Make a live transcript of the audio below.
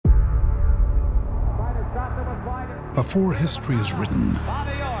Before history is written,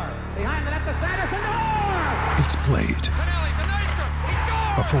 it's played.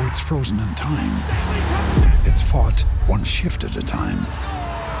 Before it's frozen in time, it's fought one shift at a time.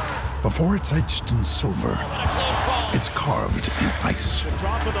 Before it's etched in silver, it's carved in ice.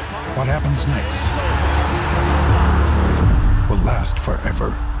 What happens next will last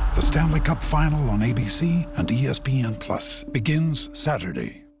forever. The Stanley Cup Final on ABC and ESPN Plus begins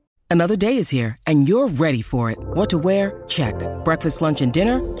Saturday. Another day is here, and you're ready for it. What to wear? Check. Breakfast, lunch, and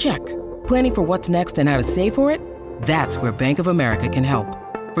dinner? Check. Planning for what's next and how to save for it? That's where Bank of America can help.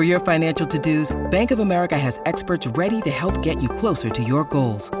 For your financial to-dos, Bank of America has experts ready to help get you closer to your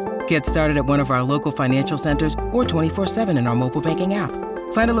goals. Get started at one of our local financial centers or 24/7 in our mobile banking app.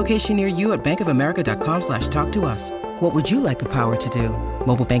 Find a location near you at bankofamerica.com/talktous. What would you like the power to do?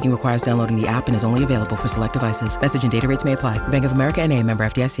 Mobile banking requires downloading the app and is only available for select devices. Message and data rates may apply. Bank of America N.A., member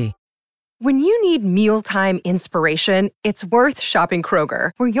FDIC. When you need mealtime inspiration, it's worth shopping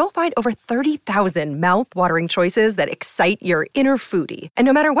Kroger, where you'll find over 30,000 mouth-watering choices that excite your inner foodie. And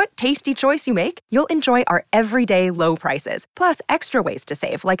no matter what tasty choice you make, you'll enjoy our everyday low prices, plus extra ways to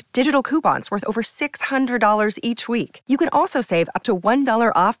save, like digital coupons worth over $600 each week. You can also save up to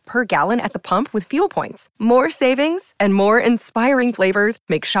 $1 off per gallon at the pump with fuel points. More savings and more inspiring flavors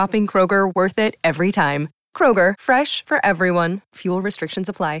make shopping Kroger worth it every time. Kroger, fresh for everyone. Fuel restrictions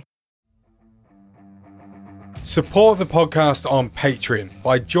apply. Support the podcast on Patreon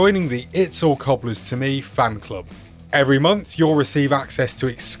by joining the It's All Cobblers to Me fan club. Every month, you'll receive access to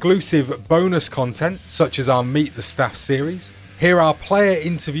exclusive bonus content, such as our Meet the Staff series, hear our player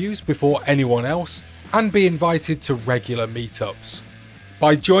interviews before anyone else, and be invited to regular meetups.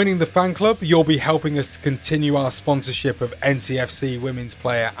 By joining the fan club, you'll be helping us to continue our sponsorship of NTFC women's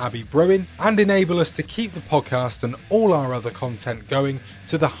player Abby Bruin and enable us to keep the podcast and all our other content going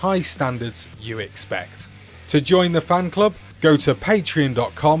to the high standards you expect. To join the fan club, go to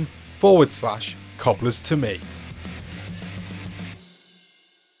patreon.com/cobblers to me.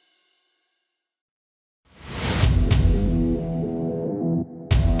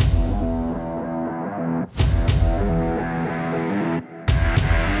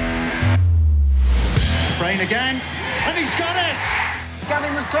 Brain again, and he's got it!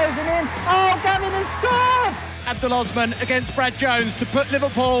 Gavin was closing in. Oh, Gavin has scored! Abdul Osman against Brad Jones to put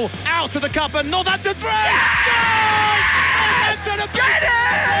Liverpool out of the cup, and Northampton 3!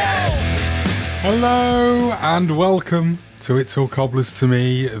 Hello and welcome to It's All Cobblers to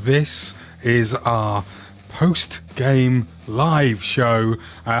Me. This is our post-game live show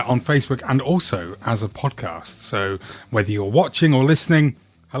on Facebook and also as a podcast. So whether you're watching or listening,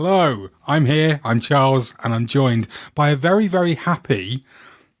 hello, I'm here, I'm Charles, and I'm joined by a very, very happy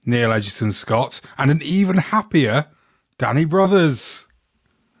Neil Edgerton-Scott and an even happier Danny Brothers,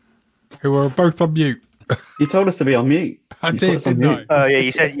 who are both on mute. You told us to be on mute. I did, didn't I? Oh yeah,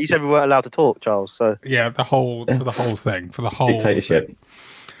 you said we weren't allowed to talk, Charles. So yeah, for the whole dictatorship.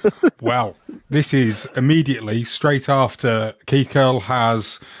 Well, this is immediately straight after Keith Curl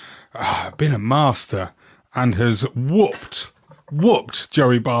has been a master and has whooped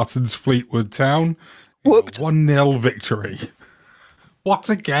Joey Barton's Fleetwood Town. Whooped 1-0 victory.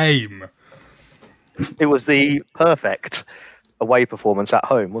 What a game! It was the perfect away performance at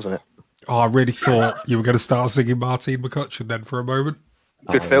home, wasn't it? Oh, I really thought you were going to start singing Martine McCutcheon then for a moment.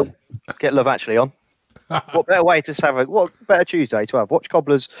 Good film. Get Love Actually on. What better way to have what better Tuesday to have? Watch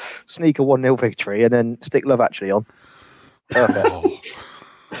Cobblers sneak a 1-0 victory and then stick Love Actually on. Perfect.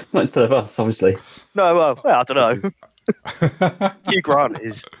 Not instead of us, obviously. No, well, I don't know. Hugh Grant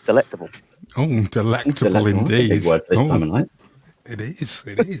is delectable. Oh, delectable indeed. Big word this time of night. It is.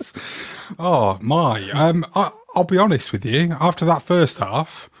 Oh, my. I'll be honest with you. After that first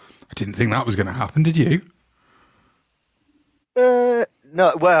half, I didn't think that was going to happen, did you? No,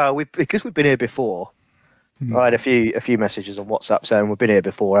 well, because we've been here before. I had a few messages on WhatsApp saying we've been here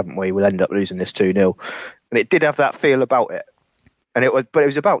before, haven't we? We'll end up losing this 2-0. And it did have that feel about it. But it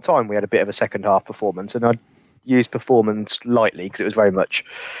was about time we had a bit of a second half performance. And I'd used performance lightly because it was very much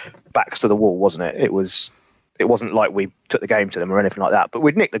backs to the wall, wasn't it? It wasn't like we took the game to them or anything like that. But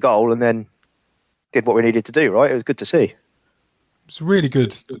we'd nicked the goal and then did what we needed to do, right? It was good to see. It's a really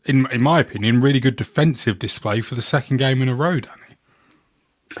good, in my opinion, really good defensive display for the second game in a row, Danny.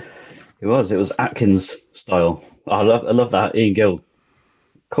 It was Atkins style. I love that. Ian Gill.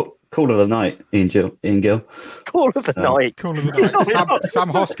 Call of the night, Ian Gill. Call of the night. Call of the night. Sam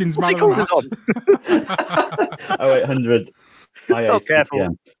Hoskins, man of the match. 0800. Oh,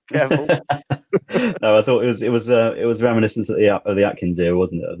 careful. No, I thought it was reminiscent of the Atkins era,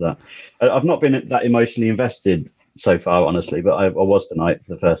 wasn't it? Of that. I've not been that emotionally invested so far, honestly, but I was tonight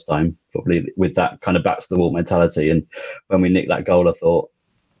for the first time, probably with that kind of back to the wall mentality. And when we nicked that goal, I thought,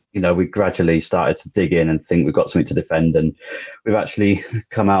 we gradually started to dig in and think we've got something to defend, and we've actually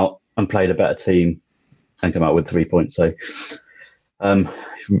come out and played a better team and come out with 3 points. So I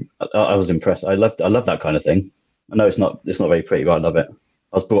was impressed. I love that kind of thing. I know it's not very pretty, but I love it.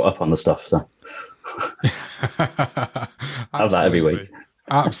 I was brought up on the stuff, so have that every week.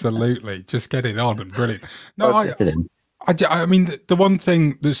 Absolutely, just get it on and brilliant. No, I mean the one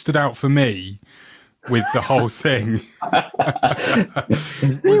thing that stood out for me with the whole thing. I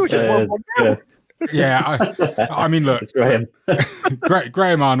mean, look, it's Graham.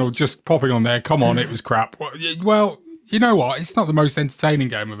 Graham Arnold just popping on there. Come on, it was crap. Well, you know what? It's not the most entertaining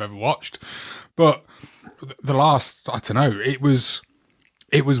game I've ever watched, but the last, I don't know, it was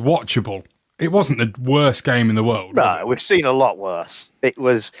watchable. It wasn't the worst game in the world. No, we've seen a lot worse. It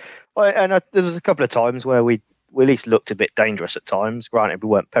was, and there was a couple of times where we at least looked a bit dangerous at times. Granted, we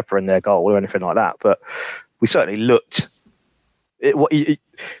weren't peppering their goal or anything like that, but we certainly looked.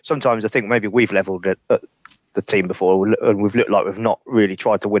 Sometimes I think maybe we've levelled at the team before, and we've looked like we've not really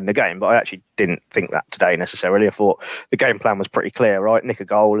tried to win the game. But I actually didn't think that today necessarily. I thought the game plan was pretty clear, right? Nick a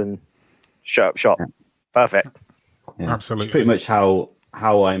goal and shut up shop. Perfect. Yeah. Absolutely. It's pretty much how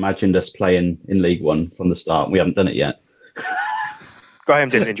I imagined us playing in League One from the start. We haven't done it yet. Graham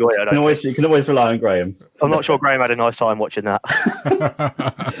didn't enjoy it. You can always rely on Graham. I'm not sure Graham had a nice time watching that.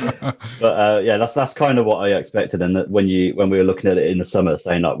 But that's kind of what I expected. And that when we were looking at it in the summer,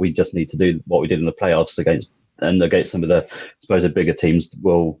 saying like we just need to do what we did in the playoffs against some of the supposed bigger teams,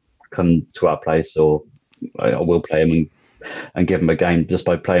 will come to our place or we'll play them and give them a game just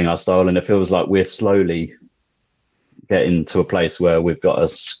by playing our style. And it feels like we're slowly getting to a place where we've got a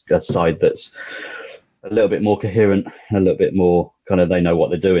side that's a little bit more coherent and a little bit more kind of, they know what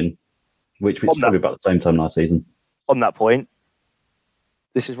they're doing, which was probably about the same time last season. On that point,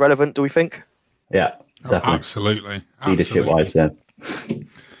 this is relevant, do we think? Yeah, definitely. Absolutely. Leadership-wise, yeah.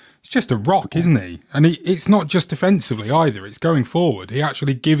 It's just a rock, isn't he? And it's not just defensively either. It's going forward. He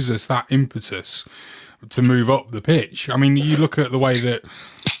actually gives us that impetus to move up the pitch. I mean, you look at the way that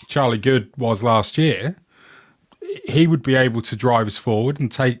Charlie Good was last year, he would be able to drive us forward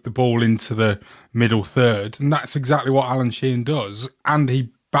and take the ball into the middle third. And that's exactly what Alan Sheehan does. And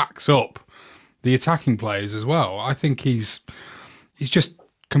he backs up the attacking players as well. I think he's just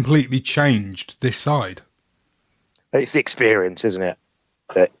completely changed this side. It's the experience, isn't it,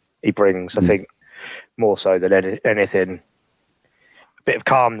 that he brings, I think, more so than anything. A bit of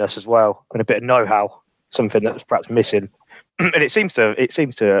calmness as well, and a bit of know-how, something that was perhaps missing. And it seems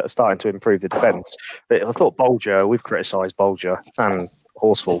to starting to improve the defence. I thought Bolger, we've criticised Bolger and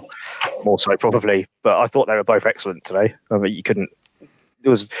Horsfall more so probably, but I thought they were both excellent today. I mean,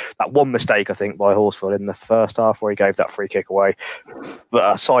 there was that one mistake, I think, by Horsfall in the first half where he gave that free kick away.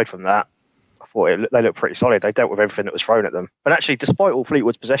 But aside from that, I thought they looked pretty solid. They dealt with everything that was thrown at them. And actually, despite all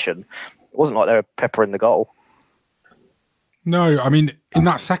Fleetwood's possession, it wasn't like they were peppering the goal. No, I mean, in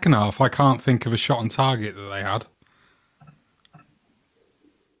that second half, I can't think of a shot on target that they had.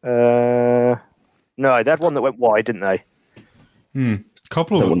 No, they had one that went wide, didn't they? A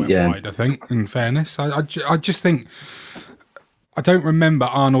couple of them went wide, I think, in fairness. I just think, I don't remember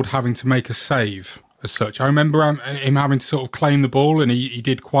Arnold having to make a save as such. I remember him having to sort of claim the ball, and he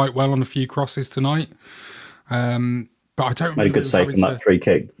did quite well on a few crosses tonight. But I don't made a good save from that free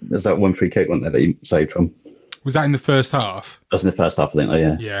kick. There's that one free kick, wasn't there, that he saved from? Was that in the first half? That was in the first half, I think,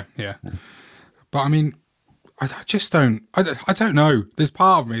 though, yeah. Yeah. But I mean, I just don't. I don't know. There's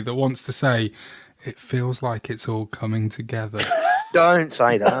part of me that wants to say it feels like it's all coming together. Don't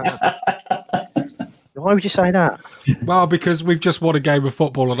say that. Why would you say that? Well, because we've just won a game of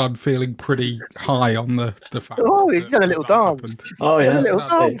football and I'm feeling pretty high on the fact. Oh, he's done a little dance. Happened. Oh, yeah. A little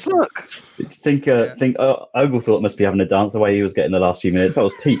dance, look. Oglethorpe must be having a dance the way he was getting the last few minutes. That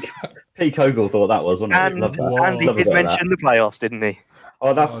was peak Oglethorpe, that was, wasn't it? And he did mention the playoffs, didn't he?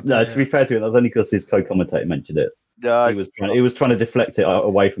 Oh, to be fair to him, that was only because his co-commentator mentioned it. He was trying to deflect it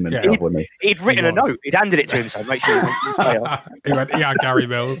away from himself, wasn't he? He'd written a note. He'd handed it to him, so make sure he mentioned the playoffs. He went, yeah, Gary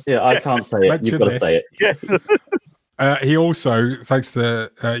Mills. Yeah, I can't say it. You've got to say it. Yeah. He also, thanks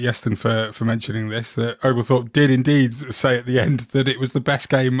to Yeston for mentioning this, that Oglethorpe did indeed say at the end that it was the best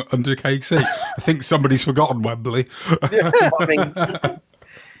game under KC. I think somebody's forgotten Wembley. I mean,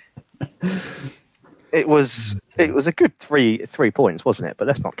 it was a good three points, wasn't it? But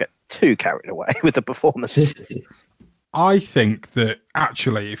let's not get too carried away with the performance. I think that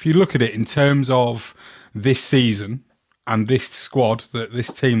actually, if you look at it in terms of this season and this squad, this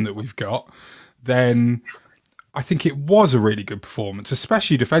team that we've got, then I think it was a really good performance,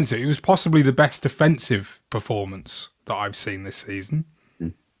 especially defensive. It was possibly the best defensive performance that I've seen this season.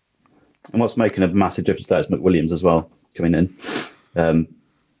 And what's making a massive difference there is McWilliams as well coming in.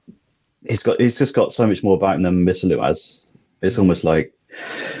 He's just got so much more about him than Missilou has. It's almost like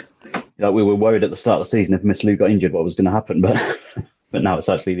we were worried at the start of the season if Missilou got injured, what was going to happen, but now it's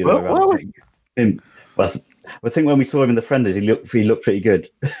actually the other way around. I think when we saw him in the friendlies, he looked pretty good.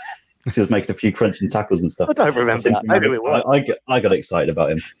 He was making a few crunching tackles and stuff. I don't remember that. I got excited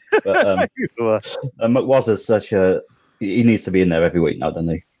about him. But McWazza's he needs to be in there every week now, doesn't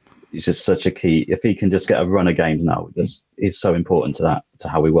he? He's just such a key. If he can just get a run of games now, it's so important to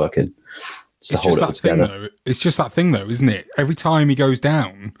how we work in. It's just that thing, though, isn't it? Every time he goes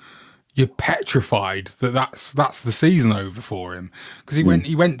down, you're petrified that's the season over for him, because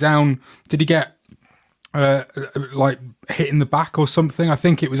he went down. Did he get hit in the back or something? I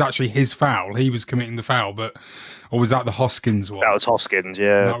think it was actually his foul. He was committing the foul, or was that the Hoskins one? That was Hoskins,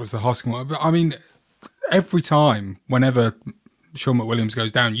 yeah. That was the Hoskins one. But I mean, every time, whenever Sean McWilliams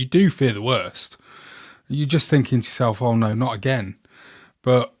goes down, you do fear the worst. You're just thinking to yourself, oh no, not again.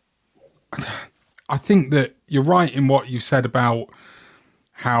 But I think that you're right in what you said about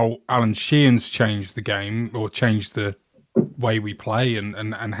how Alan Sheehan's changed the game, or changed the way we play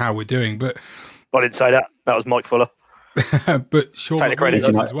and how we're doing. But I didn't say that. That was Mike Fuller. But Sean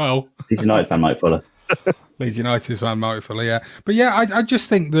McWilliams as well. Leeds United fan Mike Fuller. Leeds United fan Mike Fuller, yeah. But yeah, I just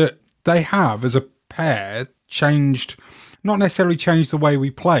think that they have, as a pair, not necessarily changed the way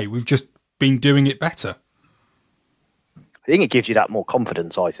we play. We've just been doing it better. I think it gives you that more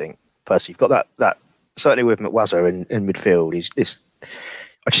confidence, I think. Personally, you've got that certainly with McWazza in midfield.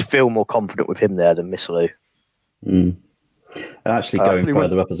 I just feel more confident with him there than Missilou. And actually going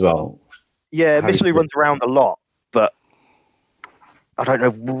further up as well. Yeah, Missilou runs around a lot, but I don't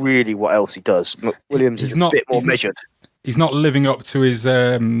know really what else he does. Williams is a bit more measured. He's not living up to his,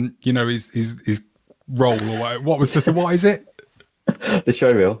 his role or whatever. What is it? The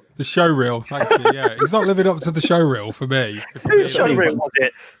showreel. The showreel, thank you. Yeah, he's not living up to the showreel for me. Whose showreel was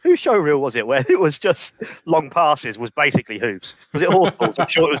it? Whose showreel was it? Where it was just long passes was basically hooves. Was it Horsballs? I'm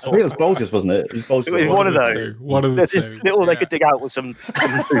sure it was. I think it was Bulgers, wasn't it? It was one of those. One of the two. All they could dig out was some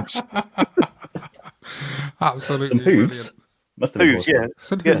hooves. Absolutely. Some hooves. Must have been hooves,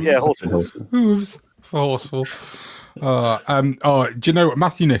 yeah, horses. Hooves for horseful. Do you know what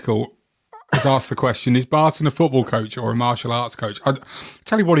Matthew Nicol has asked the question, is Barton a football coach or a martial arts coach? I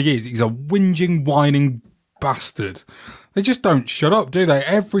tell you what he is. He's a whinging, whining bastard. They just don't shut up, do they?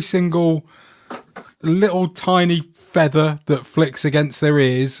 Every single little tiny feather that flicks against their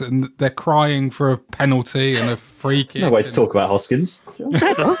ears, and they're crying for a penalty and a free kick. No way to talk about Hoskins. They're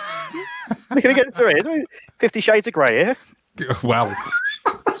going to get through it. 50 Shades of Grey here. Well,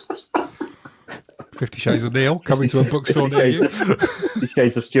 50 Shades of Neil coming to a bookstore near you. 50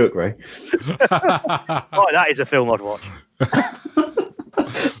 Shades of Stuart Gray. Oh, that is a film I'd watch.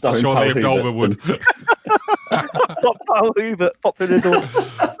 I'm sure Liam Dolman would. Paul Hubert popped through the door.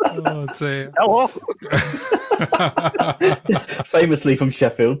 Oh, dear. Hello. Famously from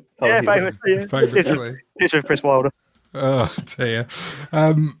Sheffield. Yeah, famously. It's with Chris Wilder. Oh, dear.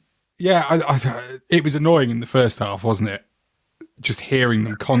 It was annoying in the first half, wasn't it? Just hearing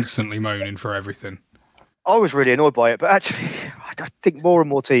them constantly moaning for everything. I was really annoyed by it, but actually, I think more and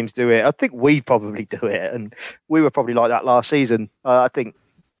more teams do it. I think we probably do it, and we were probably like that last season. I think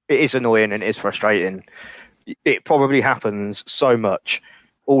it is annoying and it is frustrating. It probably happens so much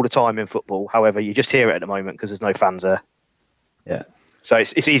all the time in football. However, you just hear it at the moment because there's no fans there. Yeah. So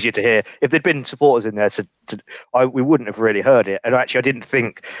it's easier to hear. If there'd been supporters in there, we wouldn't have really heard it. And actually, I didn't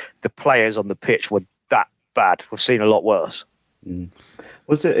think the players on the pitch were that bad. We've seen a lot worse. Who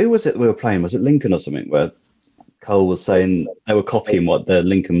was it we were playing? Was it Lincoln or something, where Cole was saying they were copying what the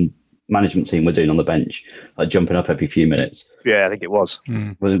Lincoln management team were doing on the bench, like jumping up every few minutes? Yeah, I think it was.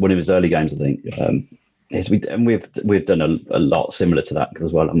 One of his early games, I think. We've done a lot similar to that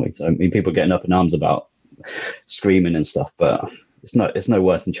as well, haven't we? So, I mean, people getting up in arms about screaming and stuff, but it's no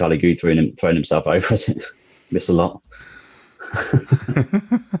worse than Charlie Good throwing himself over, is it? Miss a lot.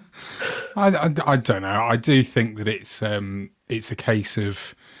 I don't know. I do think that it's a case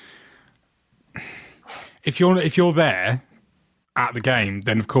of if you're there at the game,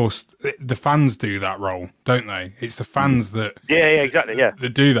 then of course the fans do that role, don't they? It's the fans that exactly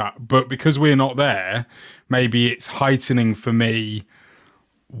that do that. But because we're not there, maybe it's heightening for me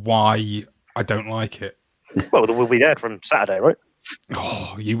why I don't like it. Well, we'll be there from Saturday, right?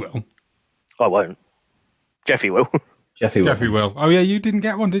 Oh, you will. I won't. Jeffy will. Jeffy will. Oh, yeah, you didn't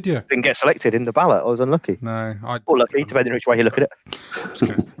get one, did you? Didn't get selected in the ballot. I was unlucky. No. Or lucky, depending on which way you look at it.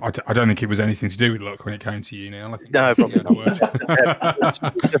 I don't think it was anything to do with luck when it came to you, Neil. No, probably not.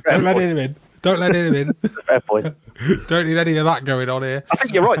 Don't let him in. Don't let him in. Fair point. Don't need any of that going on here. I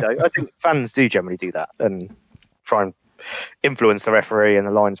think you're right, though. I think fans do generally do that and try and influence the referee and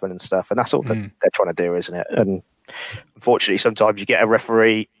the linesman and stuff. And that's all that they're trying to do, isn't it? And unfortunately, sometimes you get a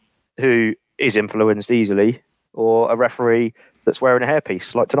referee who is influenced easily or a referee that's wearing a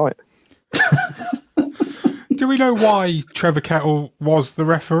hairpiece, like tonight. Do we know why Trevor Kettle was the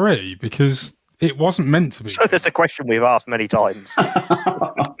referee? Because it wasn't meant to be. So that's a question we've asked many times.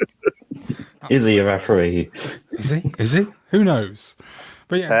 Is he a referee? Is he? Who knows?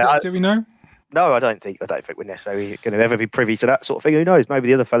 But yeah, do we know? No, I don't think we're necessarily going to ever be privy to that sort of thing. Who knows? Maybe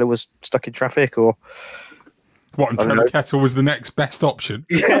the other fellow was stuck in traffic, or what? And Trevor Kettle was the next best option.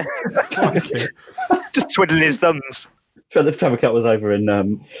 Yeah, just twiddling his thumbs. Trevor Kettle was over in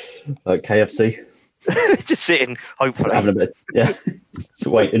KFC, just sitting, hopefully having a bit. Yeah, just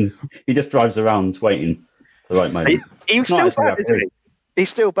waiting. He just drives around waiting for the right moment. He's still bad, isn't he? He's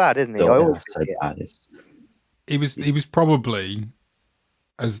still bad, isn't he? He was probably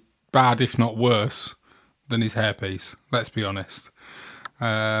as bad, if not worse, than his hairpiece. Let's be honest.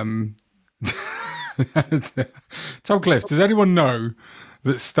 Tom Cliff, does anyone know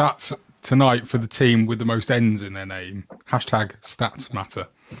that stats tonight for the team with the most N's in their name? Hashtag stats matter.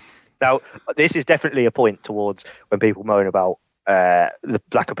 Now, this is definitely a point towards when people moan about the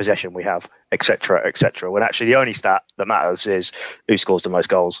lack of possession we have, etc., etc. When actually the only stat that matters is who scores the most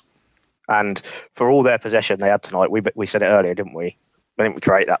goals. And for all their possession they had tonight, we said it earlier, didn't we? I think we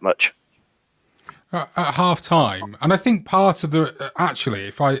create that much. At half time, and I think part of the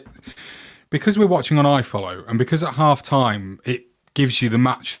because we're watching on iFollow, and because at half time it gives you the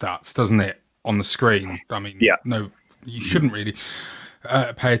match stats, doesn't it, on the screen? I mean, no, you shouldn't really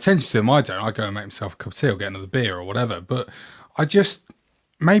pay attention to them. I don't. I go and make myself a cup of tea or get another beer or whatever. But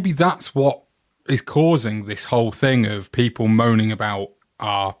maybe that's what is causing this whole thing of people moaning about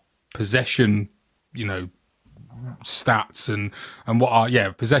our possession, stats and what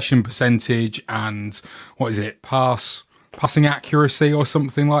are possession percentage and what is it, passing accuracy or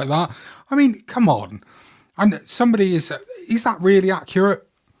something like that. I mean, come on. And somebody is that really accurate?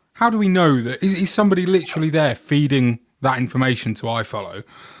 How do we know that? Is somebody literally there feeding that information to iFollow,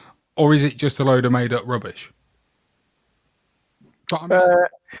 or is it just a load of made up rubbish? But, well,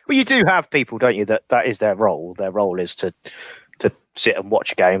 you do have people, don't you, that is their role. Their role is to sit and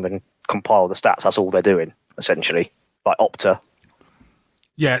watch a game and compile the stats. That's all they're doing, essentially, like Opta.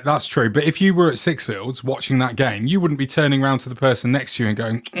 Yeah, that's true. But if you were at Sixfields watching that game, you wouldn't be turning around to the person next to you and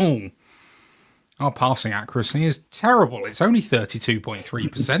going, "Oh, our passing accuracy is terrible. It's only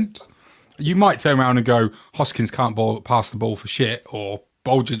 32.3%. You might turn around and go, Hoskins can't pass the ball for shit, or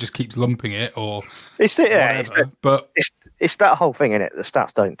Bolger just keeps lumping it, or it's that whole thing, isn't it? The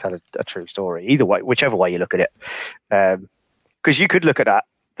stats don't tell a true story either way, whichever way you look at it. Because you could look at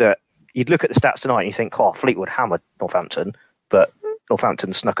that you'd look at the stats tonight and you think, oh, Fleetwood hammered Northampton, but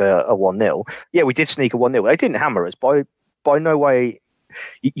Northampton snuck a 1-0. Yeah, we did sneak a 1-0. They didn't hammer us by no way.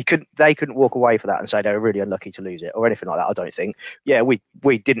 They couldn't walk away for that and say they were really unlucky to lose it or anything like that. I don't think. Yeah, we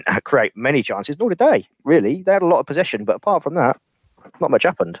didn't create many chances, nor did they. Really, they had a lot of possession, but apart from that, not much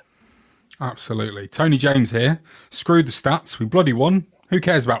happened. Absolutely. Tony James here. Screw the stats. We bloody won. Who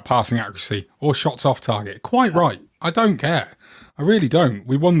cares about passing accuracy or shots off target? Quite right. I don't care. I really don't.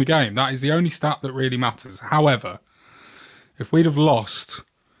 We won the game. That is the only stat that really matters. However, if we'd have lost,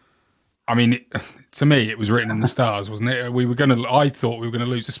 I mean, to me, it was written in the stars, wasn't it? I thought we were going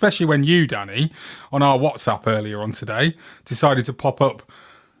to lose, especially when you, Danny, on our WhatsApp earlier on today, decided to pop up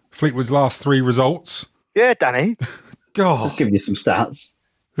Fleetwood's last 3 results. Yeah, Danny. God. Just giving you some stats.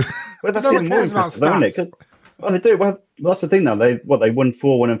 Well, that's no cares about stats. Well, they do. Well, that's the thing now. They won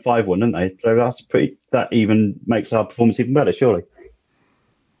 4-1 and 5-1, didn't they? So that even makes our performance even better, surely.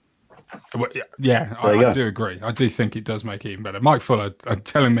 Well, yeah, I do agree. I do think it does make it even better. Mike Fuller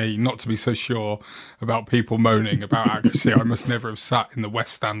telling me not to be so sure about people moaning about accuracy. I must never have sat in the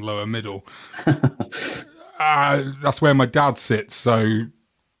West Stand lower middle. That's where my dad sits, so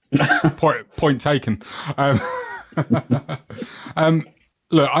point taken.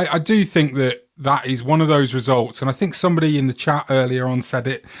 Look, I do think that is one of those results, and I think somebody in the chat earlier on said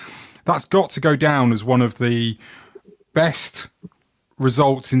it, that's got to go down as one of the best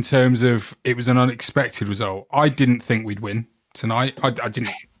results in terms of it was an unexpected result. I didn't think we'd win tonight. I didn't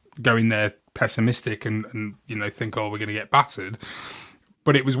go in there pessimistic and think, oh, we're going to get battered.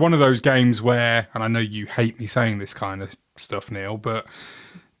 But it was one of those games where, and I know you hate me saying this kind of stuff, Neil, but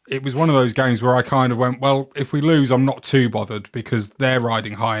it was one of those games where I kind of went, well, if we lose, I'm not too bothered because they're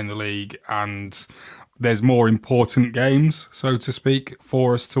riding high in the league and there's more important games, so to speak,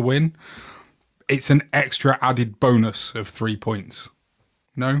 for us to win. It's an extra added bonus of 3 points.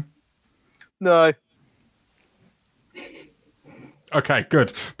 No? No. Okay,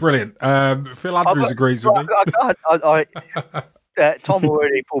 good. Brilliant. Phil Andrews agrees with me. Tom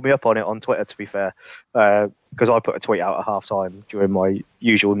already pulled me up on it on Twitter, to be fair, because I put a tweet out at half-time during my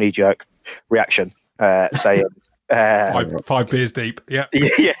usual knee-jerk reaction, saying... five beers deep, yeah.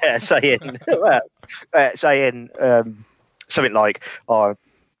 Yeah, saying something like, oh,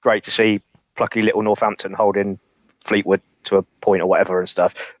 great to see plucky little Northampton holding Fleetwood to a point or whatever and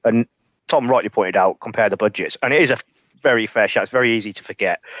stuff. And Tom rightly pointed out, compare the budgets. And it is a very fair shout. It's very easy to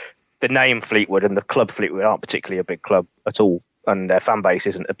forget. The name Fleetwood and the club Fleetwood aren't particularly a big club at all. And their fan base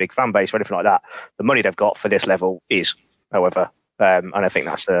isn't a big fan base or anything like that. The money they've got for this level is, however. And I think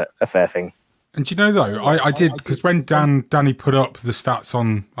that's a fair thing. And do you know, though, I did, because when Danny put up the stats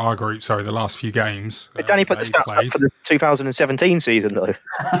on our group, the last few games. Danny put the stats up for the 2017 season, though.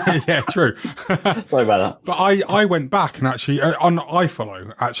 Yeah, true. Sorry about that. But I went back and actually, on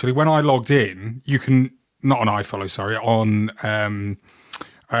iFollow, actually, when I logged in, you can, not on iFollow, sorry, on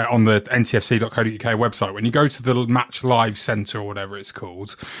the ntfc.co.uk website, when you go to the Match Live Centre or whatever it's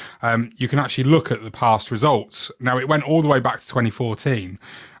called, you can actually look at the past results. Now, it went all the way back to 2014,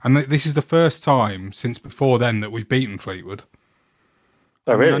 and this is the first time since before then that we've beaten Fleetwood.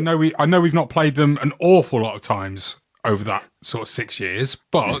 Oh, really? I know we've not played them an awful lot of times over that sort of 6 years,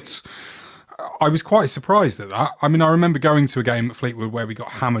 but I was quite surprised at that. I mean, I remember going to a game at Fleetwood where we got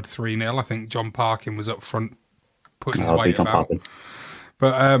hammered 3-0. I think John Parkin was up front putting his weight about.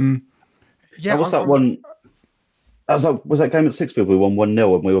 But yeah, what's that one? Was that game at Sixfield? We won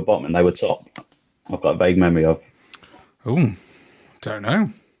 1-0 when we were bottom and they were top. I've got a vague memory of. Oh, don't know.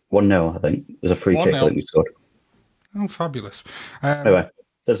 1-0, I think. There's a free kick I think we scored. Oh, fabulous. Anyway,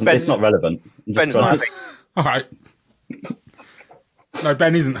 it's not relevant. Ben's not having. All right. No,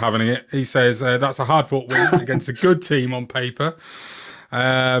 Ben isn't having it. He says that's a hard-fought win against a good team on paper.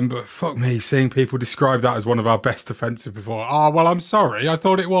 But fuck me, seeing people describe that as one of our best defensive before. Well, I'm sorry. I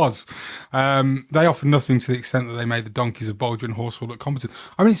thought it was. They offer nothing to the extent that they made the donkeys of Bolger and Horsfall look competent.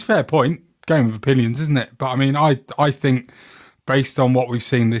 I mean, it's a fair point. Game of opinions, isn't it? But I mean, I think based on what we've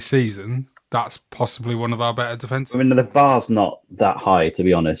seen this season, that's possibly one of our better defensive. I mean, the bar's not that high, to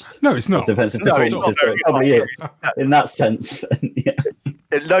be honest. No, it's not. Defensive performances, so it probably is in that sense. Yeah.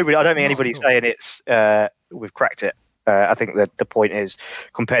 Nobody, I don't think anybody's saying it's we've cracked it. I think that the point is,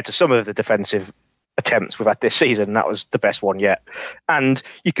 compared to some of the defensive attempts we've had this season, that was the best one yet. And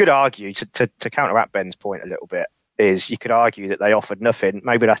you could argue, to counteract Ben's point a little bit, is you could argue that they offered nothing.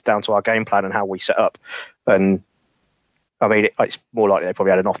 Maybe that's down to our game plan and how we set up. And I mean, it's more likely they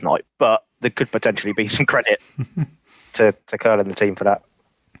probably had an off night, but there could potentially be some credit to Curl and the team for that.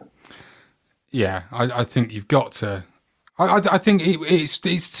 Yeah, I think you've got to. I think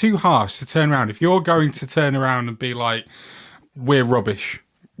it's too harsh to turn around. If you're going to turn around and be like, we're rubbish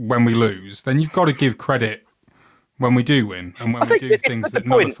when we lose, then you've got to give credit when we do win and when we do things that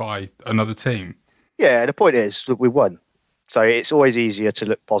nullify another team. Yeah, the point is that we won. So it's always easier to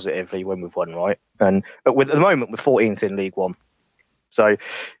look positively when we've won, right? But at the moment, we're 14th in League One. So,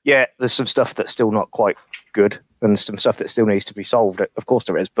 yeah, there's some stuff that's still not quite good and some stuff that still needs to be solved. Of course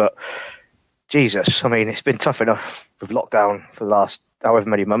there is, but Jesus, I mean, it's been tough enough with lockdown for the last however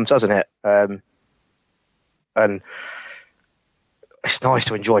many months, hasn't it? And it's nice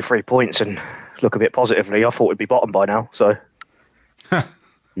to enjoy 3 points and look a bit positively. I thought we'd be bottom by now, so.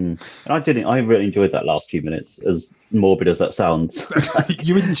 And I really enjoyed that last few minutes, as morbid as that sounds.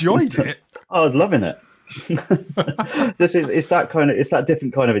 You enjoyed it? I was loving it. It's that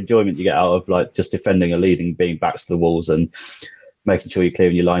different kind of enjoyment you get out of like just defending a lead and being backs to the walls and making sure you're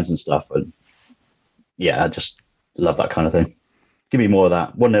clearing your lines and stuff. And yeah, I just love that kind of thing. Give me more of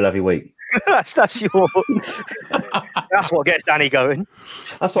that. 1-0 every week. That's what gets Danny going.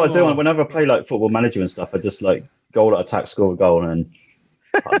 That's what I do. Whenever I play like Football Manager and stuff, I just like goal at attack, score a goal, and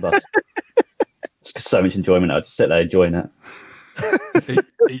it's so much enjoyment. I just sit there enjoying it.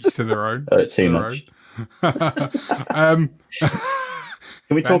 Each to their own. Too much. Can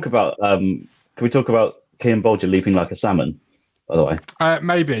we talk about Kean Bolger leaping like a salmon? By the way,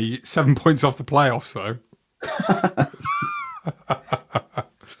 maybe 7 points off the playoffs though.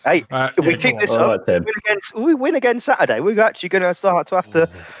 Hey, if we keep this up, we win again Saturday. We're actually going to start to have to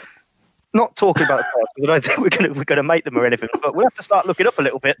not talking about the past because I don't think we're going to make them or anything, but we'll have to start looking up a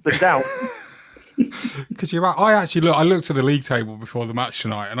little bit than down. Because I looked at the league table before the match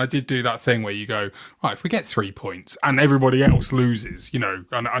tonight, and I did do that thing where you go, right, if we get 3 points and everybody else loses,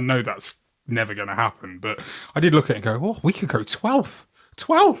 and I know that's never going to happen, but I did look at it and go, oh, we could go 12th.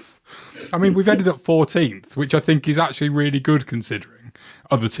 I mean, we've ended up 14th, which I think is actually really good considering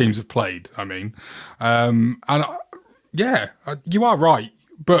other teams have played. I mean, you are right.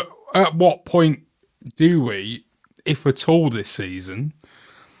 But at what point do we, if at all this season,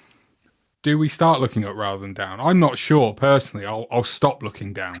 do we start looking up rather than down? I'm not sure personally. I'll stop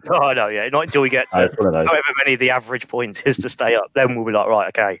looking down. Oh no, yeah, not until we get to however many the average point is to stay up. Then we'll be like, right,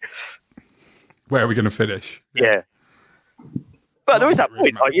 okay, where are we going to finish? Yeah, but there is that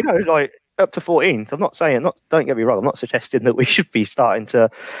point, like up to 14th. I'm not saying, don't get me wrong. I'm not suggesting that we should be starting to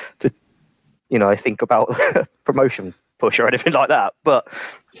think about promotion push or anything like that. But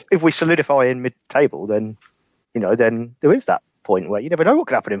if we solidify in mid-table, then there is that point where you never know what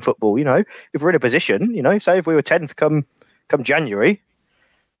could happen in football. If we're in a position, say if we were 10th come January,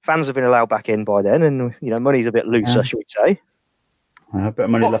 fans have been allowed back in by then, and money's a bit looser, should we say? A bit of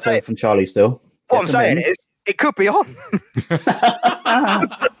money left over from Charlie still. What I'm saying is, it could be on.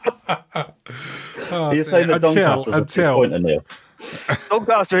 You're saying that Doncaster's a 6-pointer, Neil?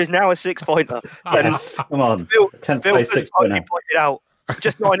 Doncaster is now a 6-pointer. Yes, come on. 10th place 6-pointer. Pointed out,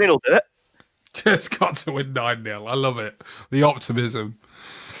 just 9-0 did it. Just got to win 9-0. I love it. The optimism.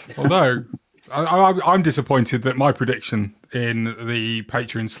 Although, I'm disappointed that my prediction in the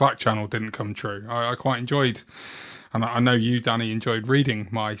Patreon Slack channel didn't come true. I quite enjoyed, and I know you, Danny, enjoyed reading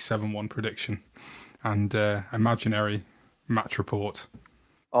my 7-1 prediction and imaginary match report.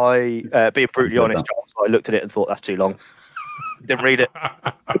 Being brutally honest, Charles, I looked at it and thought that's too long. Didn't read it.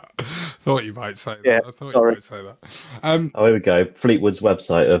 Thought you might say that. Yeah, I thought you might say that. Here we go. Fleetwood's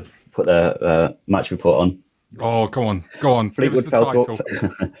website have put their match report on. Oh, go on. Fleetwood Give us the title.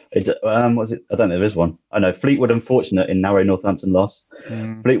 Was it? I don't know. There is one. I know. Fleetwood unfortunate in narrow Northampton loss.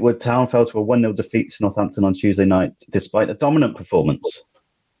 Fleetwood Town fell to a 1-0 defeat to Northampton on Tuesday night, despite a dominant performance.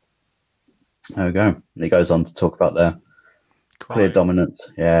 There we go. And he goes on to talk about their clear dominance.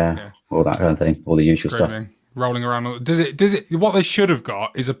 Yeah, all that kind of thing, all the usual stuff. Rolling around. Does it? What they should have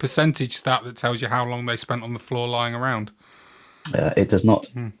got is a percentage stat that tells you how long they spent on the floor lying around. It does not.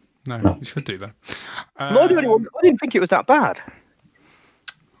 No, you should do that. I didn't think it was that bad.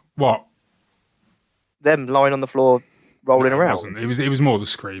 What? Them lying on the floor, rolling around. It was more the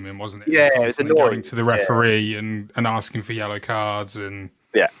screaming, wasn't it? Yeah, it was annoying. Going to the referee and asking for yellow cards and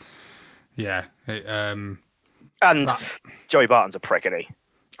yeah. And Joey Barton's a prick, isn't he?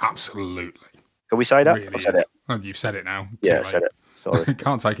 Absolutely. Can we say that? Really I said it. Oh, you've said it now. Yeah, I said it. Sorry.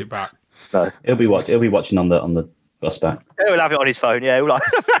 Can't take it back. No. He'll be watching on the bus back. He'll have it on his phone. Yeah, he'll like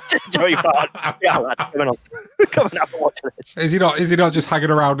Joey Barton. Yeah, lads, come on, have a watch this. Is he not just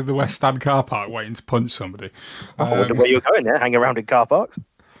hanging around in the West Stand car park waiting to punch somebody? I wonder where you're going there. Hang around in car parks.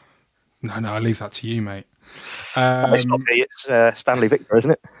 No, I leave that to you, mate. It's not me. It's Stanley Victor,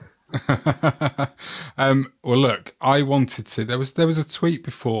 isn't it? Well, look, I wanted to. There was a tweet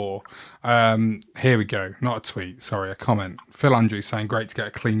before. Here we go. Not a tweet. Sorry, a comment. Phil Andrews saying, "Great to get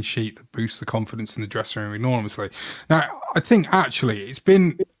a clean sheet that boosts the confidence in the dressing room enormously." Now, I think actually it's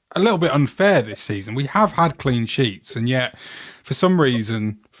been a little bit unfair this season. We have had clean sheets, and yet for some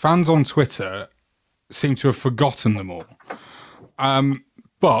reason, fans on Twitter seem to have forgotten them all.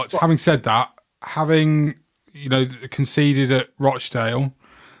 But having said that, having conceded at Rochdale,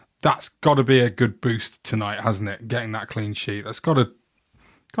 that's got to be a good boost tonight, hasn't it? Getting that clean sheet. That's got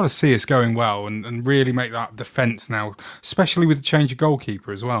to see us going well and really make that defence now, especially with the change of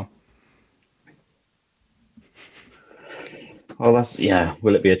goalkeeper as well. Well,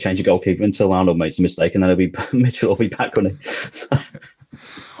 will it be a change of goalkeeper until Arnold makes a mistake and then Mitchell will be back, won't he?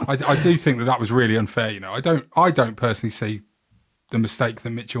 I do think that was really unfair. I don't personally see the mistake that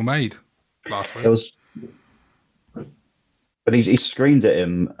Mitchell made last week. But he screamed at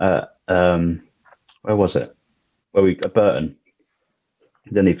him at, where was it? At Burton.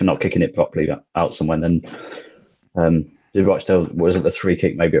 Didn't he, for not kicking it properly out somewhere. And then did Rochdale, was it the free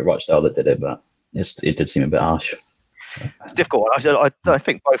kick maybe at Rochdale that did it? But it did seem a bit harsh. It's difficult. I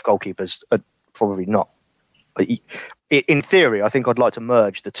think both goalkeepers are probably not. In theory, I think I'd like to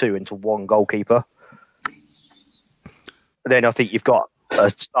merge the two into one goalkeeper. Then I think you've got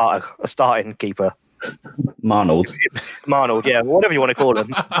a starting keeper. Marnold, yeah, whatever you want to call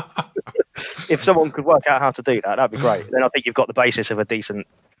him. If someone could work out how to do that, that'd be great. Then I think you've got the basis of a decent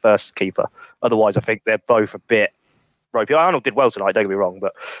first keeper. Otherwise, I think they're both a bit ropey. Arnold did well tonight, don't get me wrong,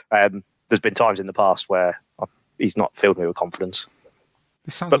 but there's been times in the past where he's not filled me with confidence.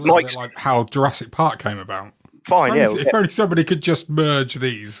 This sounds a little bit like how Jurassic Park came about. Fine, if only somebody could just merge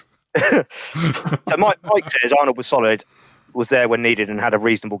these. So Mike says Arnold was solid, was there when needed, and had a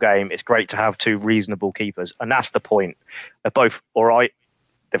reasonable game. It's great to have two reasonable keepers, and that's the point. They're both all right.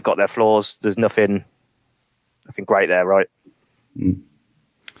 They've got their flaws. There's nothing great there, right?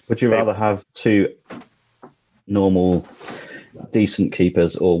 Would you rather have two normal, decent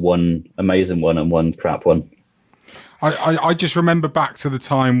keepers, or one amazing one and one crap one? I just remember back to the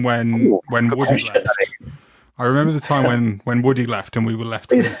time when Woody left. I remember the time when Woody left and we were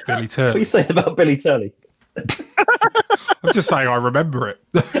left with Billy Turley. What are you saying about Billy Turley? I'm just saying I remember it.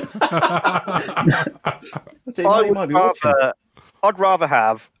 I'd rather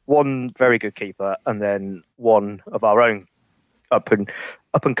have one very good keeper and then one of our own up and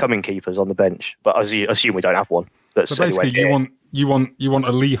coming keepers on the bench. But I assume we don't have one. So basically, you want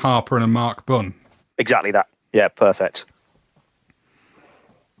a Lee Harper and a Mark Bunn. Exactly that. Yeah, perfect.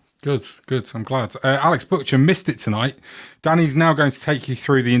 Good. I'm glad. Alex Butcher missed it tonight. Danny's now going to take you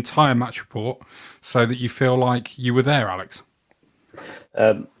through the entire match report so that you feel like you were there, Alex.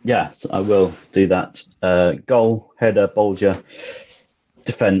 Yes, I will do that. Goal, header, Bolger,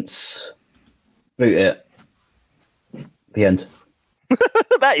 defence, boot it. The end.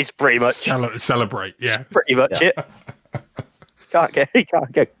 That is pretty much celebrate. Yeah, pretty much it. Can't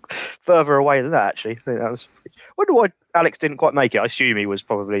get further away than that. Actually, I think that was. Wonder why Alex didn't quite make it. I assume he was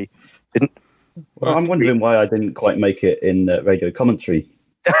probably didn't. Well, I'm wondering why I didn't quite make it in radio commentary.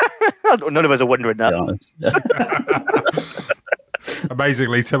 None of us are wondering that.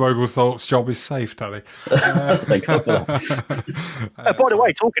 Amazingly, Tim Oglethorpe's job is safe, Danny. Thank God for that. By the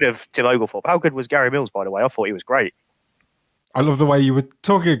way, talking of Tim Oglethorpe, how good was Gary Mills? By the way, I thought he was great. I love the way you were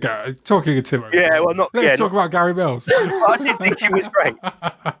talking of Tim Oglethorpe. Yeah, well, Let's talk about Gary Mills. I did think he was great.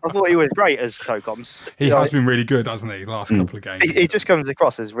 I thought he was great as co-coms. He has been really good, hasn't he? Last couple of games. He just comes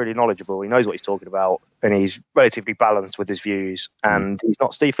across as really knowledgeable. He knows what he's talking about, and he's relatively balanced with his views. And he's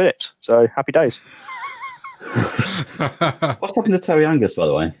not Steve Phillips, so happy days. What's happened to Terry Angus, by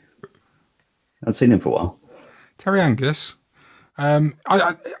the way? I haven't seen him for a while. Terry Angus?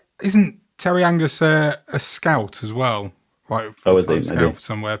 Isn't Terry Angus a scout as well? Like, is he? Scout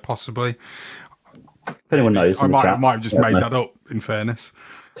somewhere, possibly. If anyone knows, I might have just made that up, in fairness.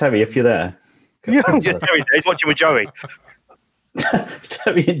 Terry, if you're there. Yeah, Terry's watching with Joey.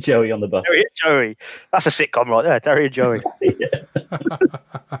 Terry and Joey on the bus. Terry and Joey. That's a sitcom right there, Terry and Joey.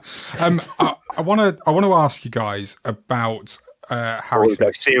 I want to ask you guys about Harry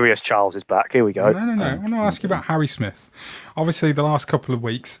Smith. Serious Charles is back. Here we go. No. I want to ask you about Harry Smith. Obviously, the last couple of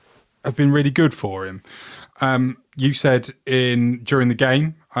weeks have been really good for him. You said during the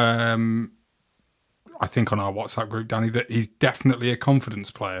game, I think on our WhatsApp group, Danny, that he's definitely a confidence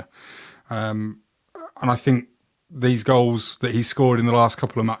player. And I think these goals that he's scored in the last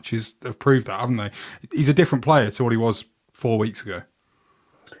couple of matches have proved that, haven't they? He's a different player to what he was 4 weeks ago.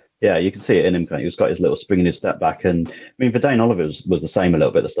 Yeah, you can see it in him. He's got his little spring in his step back. And I mean, Verdane Oliver was the same a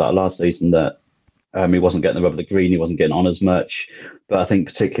little bit at the start of last season, that he wasn't getting the rub of the green, he wasn't getting on as much. But I think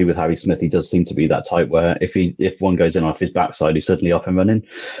particularly with Harry Smith, he does seem to be that type where if one goes in off his backside, he's suddenly up and running.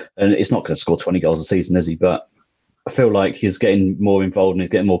 And it's not going to score 20 goals a season, is he? But I feel like he's getting more involved and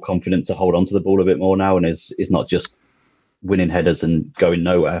he's getting more confident to hold on to the ball a bit more now, and is not just winning headers and going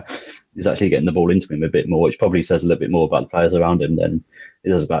nowhere. He's actually getting the ball into him a bit more, which probably says a little bit more about the players around him than it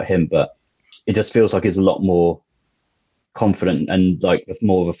does about him. But it just feels like he's a lot more confident and like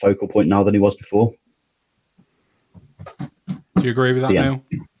more of a focal point now than he was before. Do you agree with that, Neil?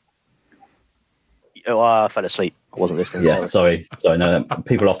 Oh, I fell asleep. I wasn't listening. Yeah, sorry. No,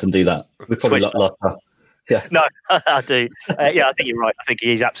 people often do that. We probably lost that. Yeah. No, I do. Yeah, I think you're right. I think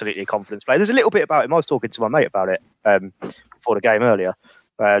he's absolutely a confidence player. There's a little bit about him. I was talking to my mate about it before the game earlier,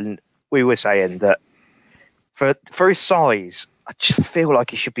 and we were saying that for his size, I just feel like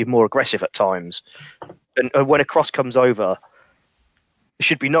he should be more aggressive at times. And when a cross comes over, there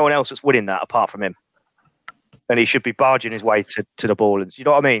should be no one else that's winning that apart from him. And he should be barging his way to the ball. You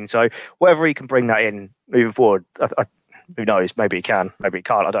know what I mean? So whether he can bring that in moving forward, who knows? Maybe he can, maybe he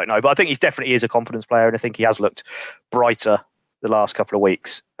can't. I don't know. But I think he definitely is a confidence player, and I think he has looked brighter the last couple of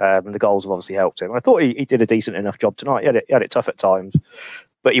weeks. And the goals have obviously helped him. I thought he did a decent enough job tonight. He had it tough at times,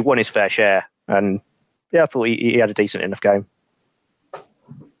 but he won his fair share. And yeah, I thought he had a decent enough game.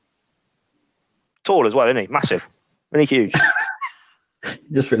 Tall as well, isn't he? Massive, really huge.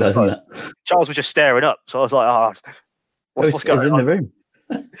 Just realising that Charles was just staring up, so I was like, what's going on? In the room.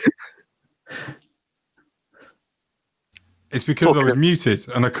 It's because I was muted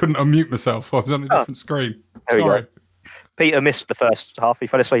and I couldn't unmute myself. I was on a different screen. Sorry. Peter missed the first half. He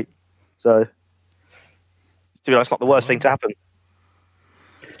fell asleep. So, it's not the worst thing to happen.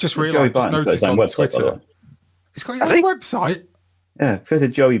 Just realised, just noticed on Twitter. It's got his own website. Yeah, go to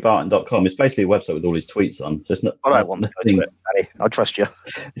joeybarton.com. It's basically a website with all his tweets on. So it's not. I don't want to go to it, Danny. I trust you.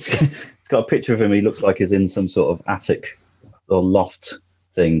 It's got a picture of him. He looks like he's in some sort of attic or loft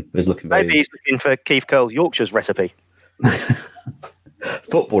thing. He's looking Maybe he's looking for Keith Curle's Yorkshire's recipe.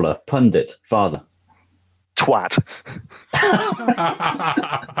 Footballer, pundit, father. Twat.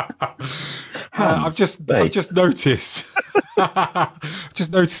 I've just noticed.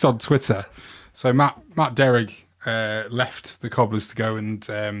 Just noticed on Twitter. So Matt Derrig left the Cobblers to go and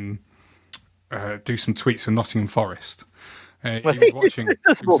do some tweets for Nottingham Forest. He was watching.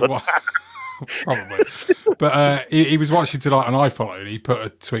 Probably, but he was watching tonight on iFollow, and he put a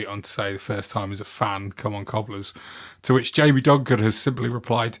tweet on to say the first time as a fan, come on Cobblers, to which Jamie Duncan has simply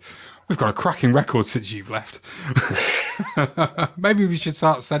replied, "We've got a cracking record since you've left." Maybe we should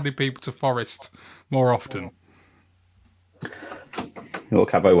start sending people to Forest more often. It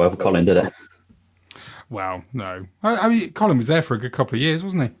worked out very well for Colin, did it? Well, no. I mean, Colin was there for a good couple of years,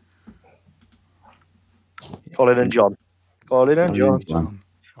 wasn't he? Colin and John.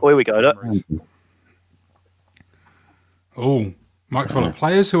 Oh, here we go. Look. Oh, Mike Fuller.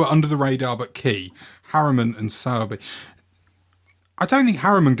 Players who are under the radar but key. Harriman and Sowerby. I don't think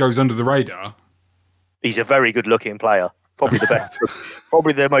Harriman goes under the radar. He's a very good-looking player. Probably the best.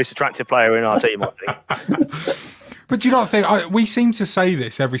 Probably the most attractive player in our team, I think. But do you not think... we seem to say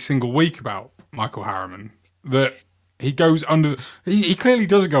this every single week about Michael Harriman, that he goes under... He clearly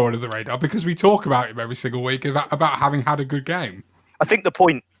doesn't go under the radar because we talk about him every single week about having had a good game. I think the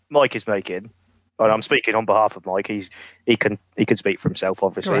point Mike is making, and I'm speaking on behalf of Mike, he can speak for himself,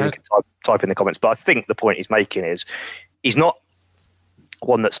 obviously. He can type in the comments. But I think the point he's making is he's not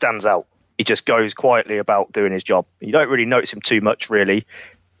one that stands out. He just goes quietly about doing his job. You don't really notice him too much, really,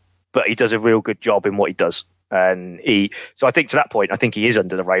 but he does a real good job in what he does. And so I think to that point, I think he is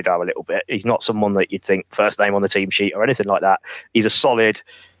under the radar a little bit. He's not someone that you'd think first name on the team sheet or anything like that. He's a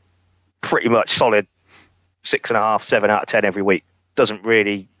pretty much solid 6.5, 7 out of 10 every week. Doesn't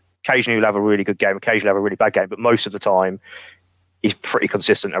really, occasionally he'll have a really good game, occasionally have a really bad game, but most of the time he's pretty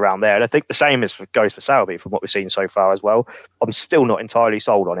consistent around there. And I think the same goes for Sowerby from what we've seen so far as well. I'm still not entirely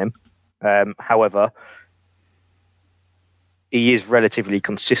sold on him. However, he is relatively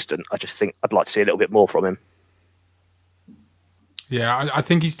consistent. I just think I'd like to see a little bit more from him. Yeah, I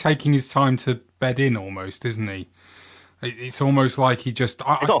think he's taking his time to bed in almost, isn't he? It's almost like he just...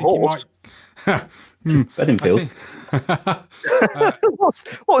 I think he might... Bedingfield.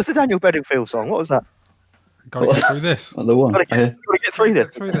 What was the Daniel Bedingfield song? What was that? Got to get through this. The one. Got to get through this.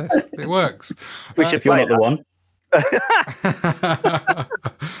 It works. If you're not the one.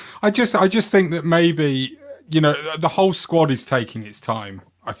 I just think that maybe, the whole squad is taking its time,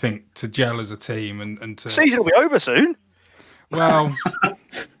 I think, to gel as a team and to... Season will be over soon. Well,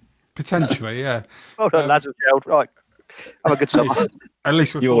 potentially, yeah. Well done, lads, have gelled. Right. Have a good summer. At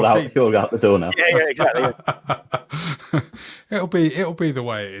least we're you're out the door now. Yeah, exactly. Yeah. It'll be the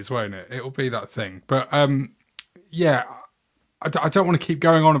way it is, won't it? It'll be that thing. But yeah, I don't want to keep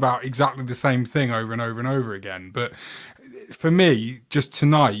going on about exactly the same thing over and over and over again. But for me, just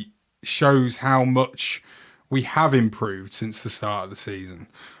tonight shows how much we have improved since the start of the season.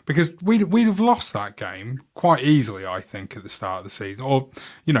 Because we'd have lost that game quite easily, I think, at the start of the season. Or,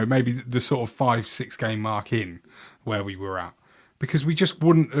 maybe the sort of 5-6 game mark in where we were at. Because we just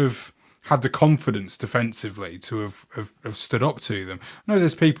wouldn't have had the confidence defensively to have stood up to them. I know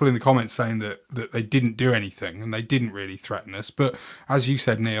there's people in the comments saying that they didn't do anything and they didn't really threaten us. But as you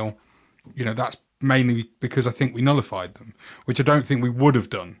said, Neil, that's mainly because I think we nullified them, which I don't think we would have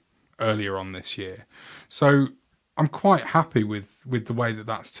done earlier on this year. So I'm quite happy with the way that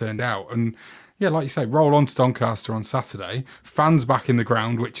that's turned out. And yeah, like you say, roll on to Doncaster on Saturday. Fans back in the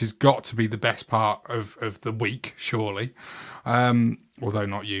ground, which has got to be the best part of the week, surely. Although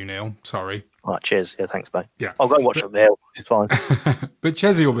not you, Neil. Sorry. All right, cheers. Yeah, thanks, mate. Yeah. I'll go and watch from there. It's fine. But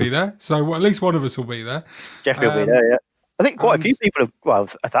Chesney will be there. So at least one of us will be there. Jeffrey will be there, yeah. I think quite a few people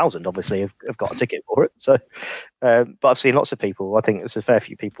have, 1,000 obviously, have got a ticket for it. So, but I've seen lots of people. I think there's a fair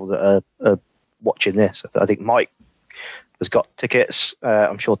few people that are watching this. I think Mike has got tickets.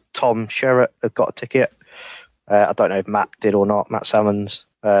 I'm sure Tom Sherratt have got a ticket. I don't know if Matt did or not, Matt Salmons.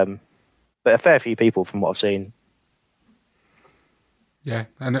 But a fair few people from what I've seen. Yeah,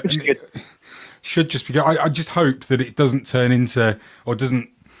 and it should just be good. I just hope that it doesn't turn into, or doesn't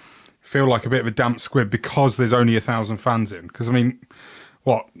feel like a bit of a damp squib because there's only 1,000 fans in. Because, I mean,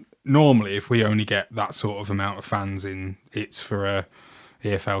 normally if we only get that sort of amount of fans in, it's for a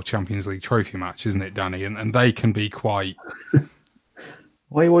EFL Champions League trophy match, isn't it, Danny? And they can be quite...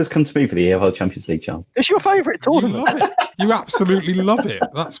 Why you always come to me for the EFL Champions League, Charles? It's your favourite tournament. You absolutely love it.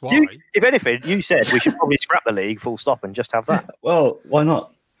 That's why. If anything, you said we should probably scrap the league full stop and just have that. Well, why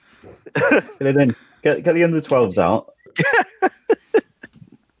not? Get the under 12s out.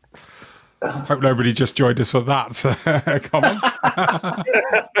 Hope nobody just joined us for that comment.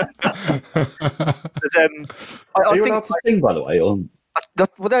 Are you allowed to sing, by the way? Or...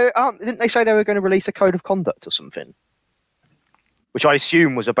 Well, didn't they say they were going to release a code of conduct or something? Which I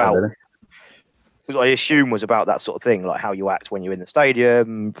assume was about. That sort of thing, like how you act when you're in the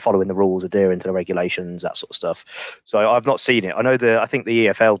stadium, following the rules, adhering to the regulations, that sort of stuff. So I've not seen it. I know I think the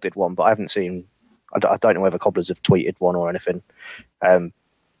EFL did one, but I haven't seen. I don't know whether Cobblers have tweeted one or anything.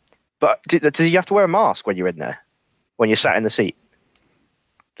 But do you have to wear a mask when you're in there? When you're sat in the seat?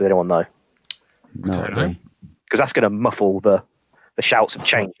 Does anyone know? No, I don't know. Because that's going to muffle the shouts of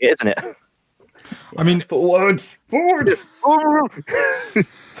change, isn't it? I mean, forward!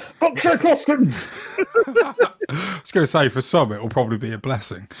 Boxer Costin! I was going to say, for some, it will probably be a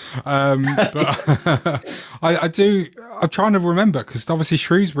blessing. But I'm trying to remember, because obviously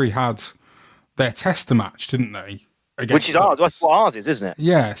Shrewsbury had their tester match, didn't they? Which is ours. That's what ours is, isn't it?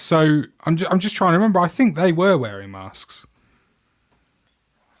 Yeah, so I'm just trying to remember. I think they were wearing masks.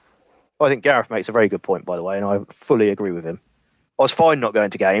 Well, I think Gareth makes a very good point, by the way, and I fully agree with him. I was fine not going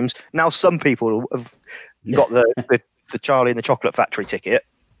to games. Now some people have got the Charlie and the Chocolate Factory ticket.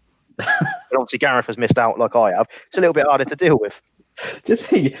 And obviously Gareth has missed out like I have. It's a little bit harder to deal with. Do you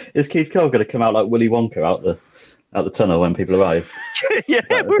think, is Keith Cole going to come out like Willy Wonka out the tunnel when people arrive? Yeah,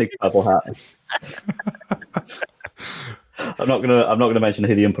 like a big purple hat. I'm not gonna mention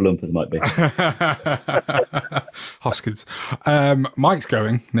who the Oompa Loompas might be. Hoskins. Mike's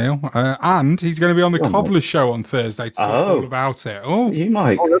going, Neil, and he's going to be on the Cobblers show on Thursday to talk all about it. Oh, you,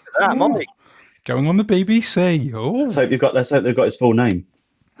 Mike! Oh, look at that, Mike! Going on the BBC. Oh, so they've got his full name.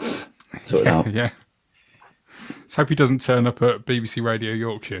 Sort it out. Yeah. Let's hope he doesn't turn up at BBC Radio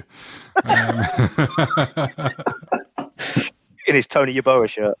Yorkshire. In his Tony Yeboah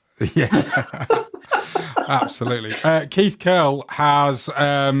shirt. Yeah. Absolutely. Keith Curl has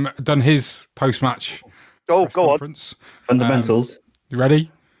done his post-match conference. Fundamentals. You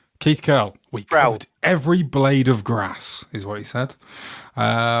ready? Keith Curl. We covered every blade of grass, is what he said.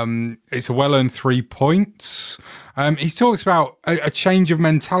 It's a well-earned 3 points. He talks about a change of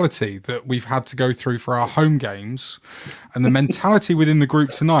mentality that we've had to go through for our home games. And the mentality within the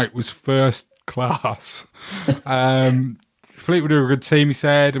group tonight was first class. Fleetwood are a good team, he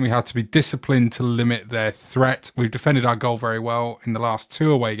said, and we had to be disciplined to limit their threat. We've defended our goal very well in the last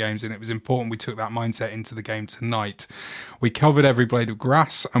 2 away games, and it was important we took that mindset into the game tonight. We covered every blade of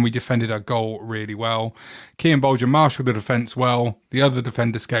grass, and we defended our goal really well. Kean Bolger marshaled the defence well. The other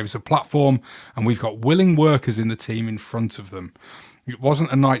defenders gave us a platform, and we've got willing workers in the team in front of them. It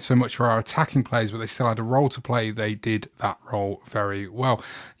wasn't a night so much for our attacking players, but they still had a role to play. They did that role very well.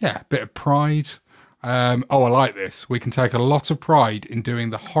 Yeah, a bit of pride. I like this. We can take a lot of pride in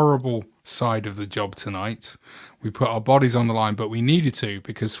doing the horrible side of the job tonight. We put our bodies on the line, but we needed to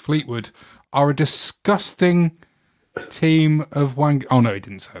because Fleetwood are a disgusting team of wang. Oh no, he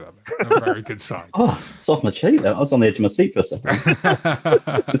didn't say that. A very good sign. Oh, it's off my cheek there. I was on the edge of my seat for a second.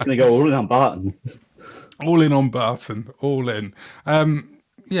 Just going to go all in on Barton. All in on Barton. All in.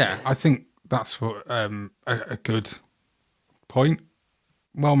 Yeah, I think that's what a good point.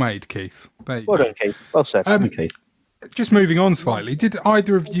 Well made, Keith. Well done, Keith. Well said. Keith. Just moving on slightly, did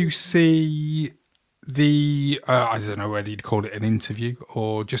either of you see the, I don't know whether you'd call it an interview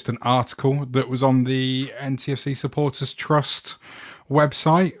or just an article that was on the NTFC Supporters Trust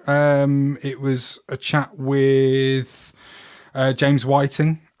website? It was a chat with James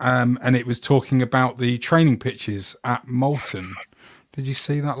Whiting, and it was talking about the training pitches at Moulton. Did you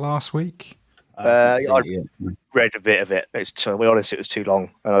see that last week? I read a bit of it. To be honest, it was too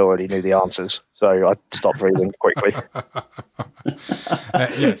long, and I already knew the answers, so I stopped reading quickly.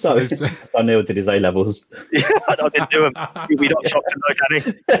 Yes, so Neil did his A levels. Yeah, I didn't do them. You'll be not shocked to know, Danny.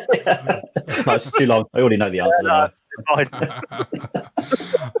 No, it's too long. I already know the answers.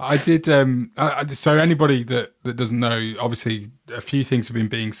 I did. So anybody that doesn't know, obviously, a few things have been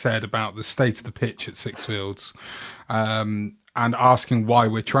being said about the state of the pitch at Sixfields. And asking why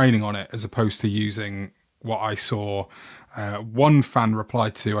we're training on it as opposed to using what I saw. One fan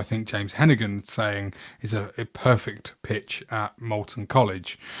replied to, I think, James Hennigan saying is a perfect pitch at Moulton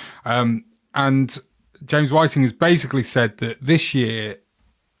College. And James Whiting has basically said that this year,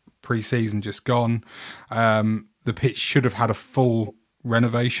 pre-season just gone, the pitch should have had a full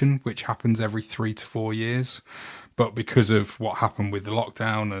renovation, which happens every 3 to 4 years. But because of what happened with the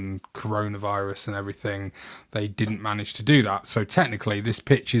lockdown and coronavirus and everything, they didn't manage to do that. So technically, this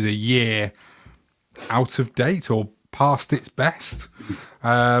pitch is a year out of date or past its best.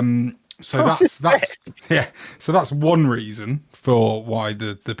 So that's one reason for why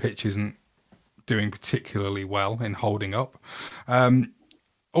the pitch isn't doing particularly well in holding up.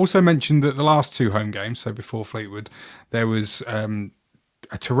 Also mentioned that the last 2 home games, so before Fleetwood, there was a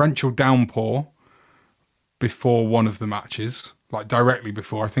torrential downpour before one of the matches, like directly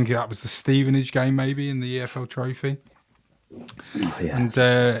before. I think that was the Stevenage game, maybe, in the EFL Trophy. Oh, yes.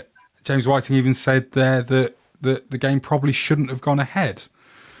 And James Whiting even said there that the game probably shouldn't have gone ahead,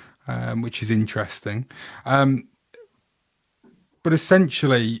 which is interesting. But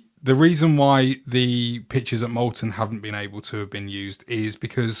essentially, the reason why the pitches at Moulton haven't been able to have been used is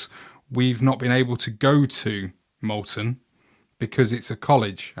because we've not been able to go to Moulton because it's a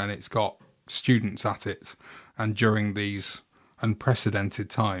college and it's got students at it. And during these unprecedented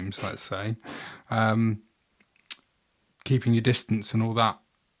times, let's say, keeping your distance and all that,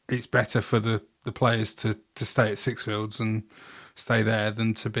 it's better for the players to stay at Sixfields and stay there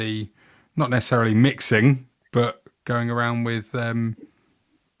than to be not necessarily mixing, but going around with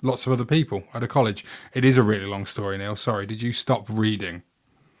lots of other people at a college. It is a really long story, Neil. Sorry, did you stop reading?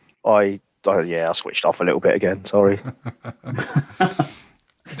 I switched off a little bit again. Sorry.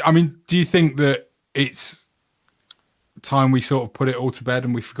 I mean, do you think that it's time we sort of put it all to bed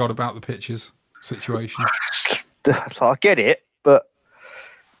and we forgot about the pitches situation? I get it, but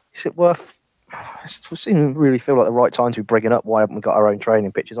is it worth? It doesn't really feel like the right time to be bringing up why haven't we got our own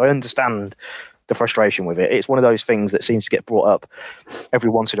training pitches. I understand the frustration with it. It's one of those things that seems to get brought up every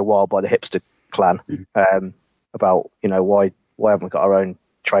once in a while by the hipster clan about, why haven't we got our own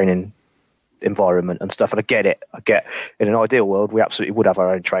training environment and stuff. And I get it. I get in an ideal world, we absolutely would have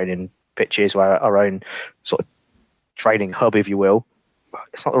our own training pitches, or our own sort of training hub, if you will.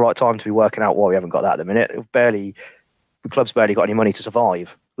 It's not the right time to be working out why we haven't got that at the minute. The club's barely got any money to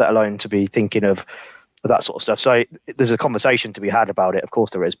survive, let alone to be thinking of that sort of stuff. So there's a conversation to be had about it. Of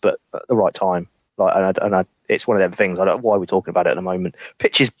course there is, but at the right time. It's one of them things. I don't know why we're talking about it at the moment.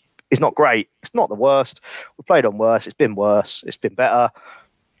 Pitch is not great. It's not the worst. We've played on worse. It's been worse. It's been better.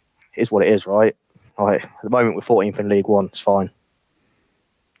 It is what it is, right? At the moment, we're 14th in League One. It's fine.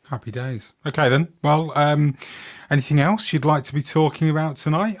 Happy days. Okay, then. Well, anything else you'd like to be talking about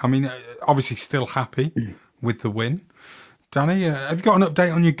tonight? I mean, obviously still happy with the win. Danny, have you got an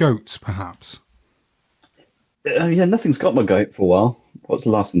update on your goats, perhaps? Yeah, nothing's got my goat for a while. What's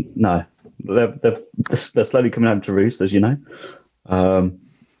the last one? No. They're slowly coming home to roost, as you know. No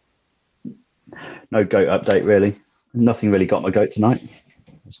goat update, really. Nothing really got my goat tonight.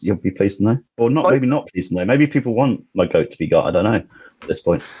 You'll be pleased to know. Or not, maybe not pleased to know. Maybe people want my goat to be got. I don't know at this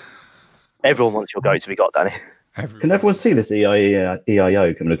point. Everyone wants your goat to be got, Danny. Can everyone see this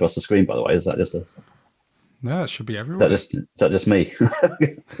EIO coming across the screen, by the way? Is that just us? No, that should be everyone. Is that just me?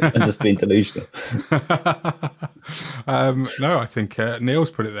 I'm just being delusional. No, I think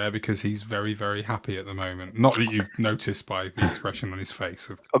Neil's put it there because he's very, very happy at the moment. Not that you've noticed by the expression on his face.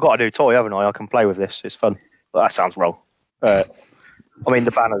 I've got a new toy, haven't I? I can play with this. It's fun. But that sounds wrong. The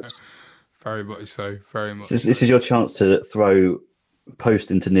banners. Very much so. Very much. This is your chance to throw post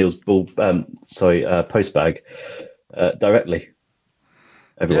into Neil's post bag directly.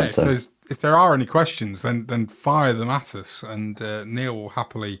 Everyone, if there are any questions, then fire them at us, and Neil will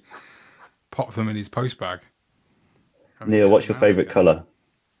happily pop them in his post bag. Neil, what's your favourite colour?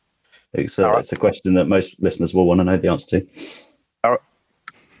 It's a question that most listeners will want to know the answer to. Claret.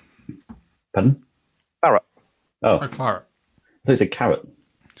 Pardon? Claret. Oh, claret. I thought you said carrot.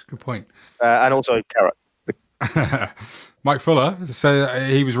 That's a good point. And also carrot. Mike Fuller said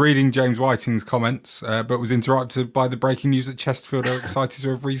he was reading James Whiting's comments, but was interrupted by the breaking news that Chesterfield are excited to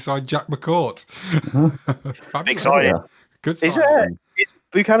have re-signed Jack McCourt. Exciting. Good sign. Is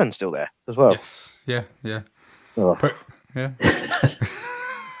Buchanan still there as well? Yes. Yeah. Oh. Yeah.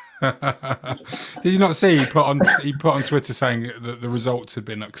 Did you not see he put on Twitter saying that the results had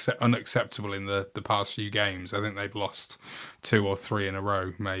been unacceptable in the past few games? I think they'd lost 2 or 3 in a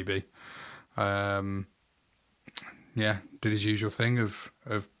row, maybe. Yeah, did his usual thing of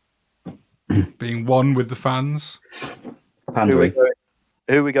being one with the fans. Pandering.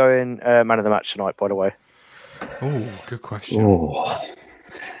 Who are we going man of the match tonight, by the way? Oh, good question. Oh.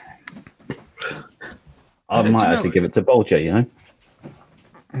 I might actually give it to Bolger, Yeah.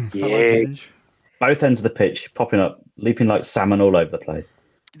 Both ends of the pitch, popping up, leaping like salmon all over the place.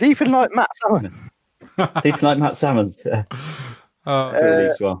 Leaping like Matt Salmon. Leaping like Matt Salmon's. Yeah. I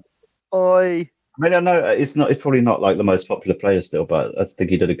mean, I know it's probably not like the most popular player still, but I think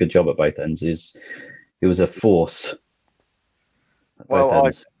he did a good job at both ends. He was a force. Well,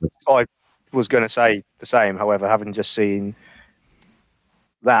 I was going to say the same. However, having just seen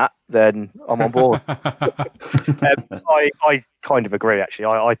that, then I'm on board. I kind of agree, actually.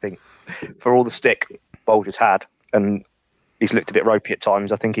 I think for all the stick Bolger's had, and he's looked a bit ropey at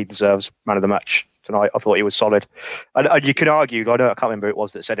times, I think he deserves man of the match tonight. I thought he was solid. And you could argue, I can't remember who it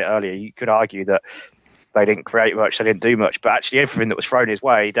was that said it earlier, you could argue that they didn't create much, they didn't do much, but actually everything that was thrown his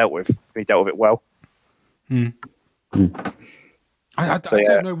way, he dealt with it well. I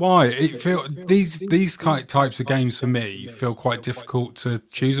don't know why. These types of games for me feel quite difficult to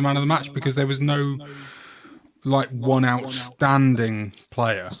choose a man of the match because there was no one outstanding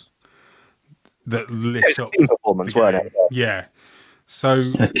player that lit up team performance, weren't it? Yeah. So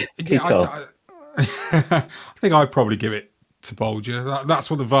I think I'd probably give it to Bolger. That's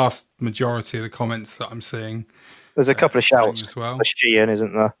what the vast majority of the comments that I'm seeing. There's a couple of shouts as well. for Sheehan,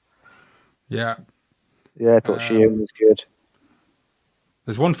 isn't there? Yeah. Yeah, I thought Sheehan was good.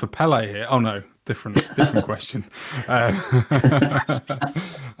 There's one for Pele here. Oh no, different question. Never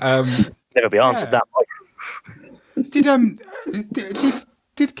be answered that.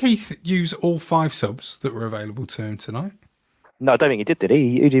 Did Keith use all 5 subs that were available to him tonight? No, I don't think he did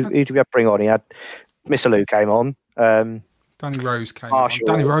he? Who did we have bring on? He had Missalou came on. Danny Rose came Marshall,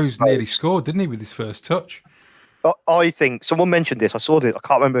 on. Danny Rose nearly scored, didn't he, with his first touch? I think someone mentioned this. I saw it. I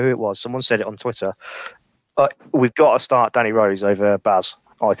can't remember who it was. Someone said it on Twitter. We've got to start Danny Rose over Baz,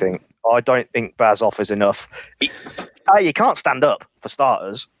 I think. I don't think Baz offers enough. You can't stand up, for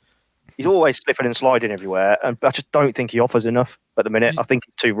starters. He's always slipping and sliding everywhere, and I just don't think he offers enough at the minute. I think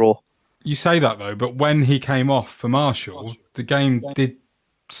he's too raw. You say that, though, but when he came off for Marshall, the game did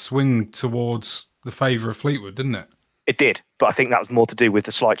swing towards the favour of Fleetwood, didn't it? It did, but I think that was more to do with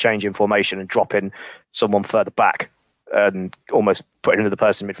the slight change in formation and dropping someone further back and almost putting another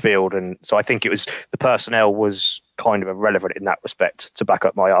person in midfield. And so I think it was the personnel was kind of irrelevant in that respect to back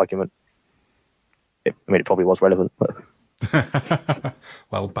up my argument. It probably was relevant, but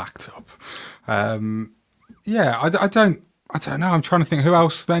well backed up. Yeah, I don't know. I'm trying to think. Who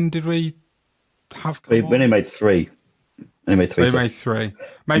else then did we have? We only made 3. Only made 3. So we made 3.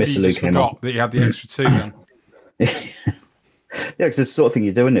 Maybe you just forgot that you had the extra 2 then. Yeah, because it's the sort of thing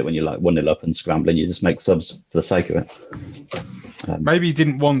you're doing it when you're 1-0 up and scrambling. You just make subs for the sake of it. Maybe you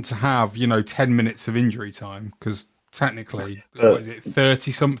didn't want to have 10 minutes of injury time because technically, what is it,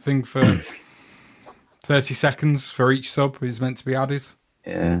 30 something for 30 seconds for each sub is meant to be added.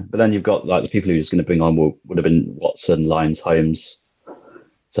 Yeah, but then you've got the people who you're just going to bring on would have been Watson, Lyons, Holmes.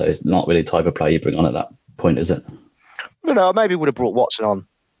 So it's not really the type of player you bring on at that point, is it? No, maybe would have brought Watson on.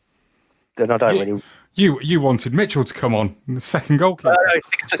 Then I don't really. You wanted Mitchell to come on, the second goalkeeper.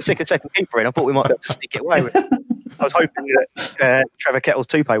 Stick a second keeper in. I thought we might be able to sneak it away with it. I was hoping that Trevor Kettle's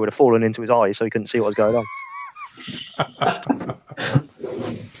toupee would have fallen into his eye so he couldn't see what was going on. I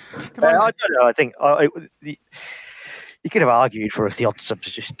don't know. I think you could have argued for the odds.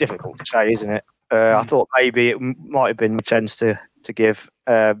 It's just difficult to say, isn't it? I thought maybe it might have been sense to give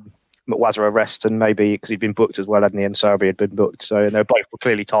McWazza a rest, and maybe because he'd been booked as well, hadn't he? And Serby had been booked, so they both were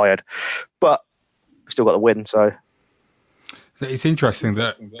clearly tired. But we still got the win, so it's interesting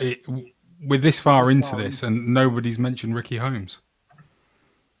that we're this far into this, and nobody's mentioned Ricky Holmes.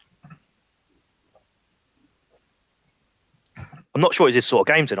 I'm not sure it's his sort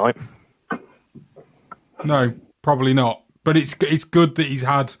of game tonight. No, probably not. But it's good that he's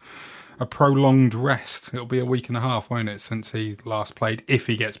had a prolonged rest. It'll be a week and a half, won't it, since he last played, if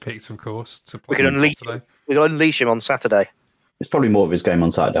he gets picked, of course, to play. We can unleash him on Saturday. It's probably more of his game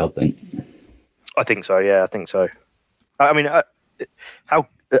on Saturday, I think. I think so, yeah, I think so. I mean, how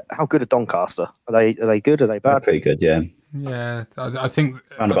good are Doncaster? Are they good? Are they bad? They're pretty good, yeah. Yeah, I think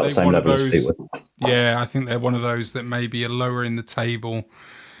around about the same level as Fleetwood. Yeah, I think they're one of those that maybe are lower in the table,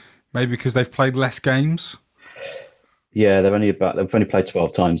 maybe because they've played less games. Yeah, they've only played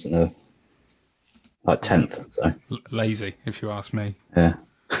 12 times and they're like 10th. So lazy, if you ask me. Yeah,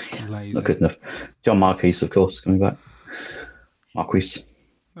 lazy. Not good enough. John Marquis, of course, coming back. Marquis.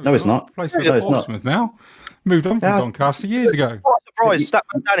 No, it's not. Plays for Portsmouth now. Moved on from Doncaster years ago. What a surprise!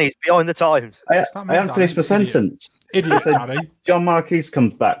 Statman Danny's behind the times. I haven't finished my sentence. Idiot, Danny. John Marquis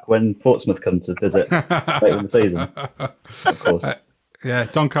comes back when Portsmouth come to visit later in the season. Of course. Yeah,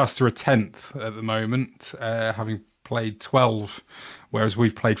 Doncaster are 10th at the moment, having played 12, whereas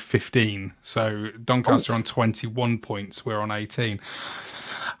we've played 15. So Doncaster on 21 points, we're on 18.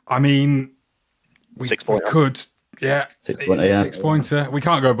 I mean, we could... Yeah, 6 pointer. We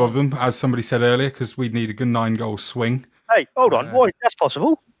can't go above them, as somebody said earlier, because we'd need a good 9-goal swing. Hey, hold on. Why? That's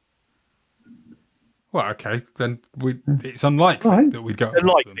possible. Well, okay, then it's unlikely that we'd go.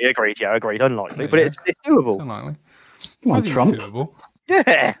 Unlikely, agreed. Yeah, agreed. Unlikely, but it's doable. It's unlikely. Come on, Trump. It's doable.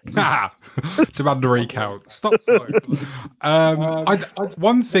 Yeah. Demand a recount. Stop.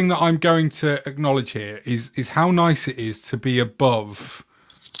 One thing that I'm going to acknowledge here is how nice it is to be above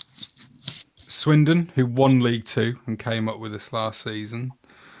Swindon, who won League Two and came up with us last season.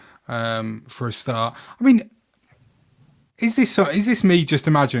 For a start, I mean, is this me just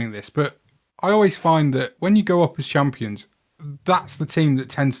imagining this? But I always find that when you go up as champions, that's the team that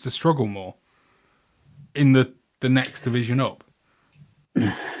tends to struggle more in the next division up.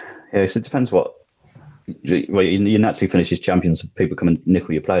 Yeah, so it depends what. Well, you naturally finish as champions, people come and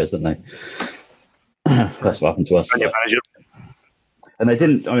nickel your players, don't they? That's what happened to us. And they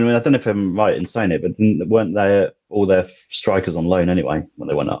didn't. I mean, I don't know if I'm right in saying it, but weren't they all their strikers on loan anyway when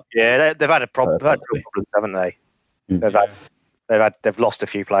they went up? Yeah, they've had a problem. They've had problems, haven't they? They've lost a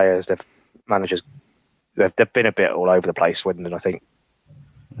few players. They've been a bit all over the place, Swindon, I think.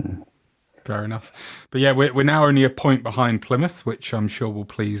 Fair enough. But yeah, we're now only a point behind Plymouth, which I'm sure will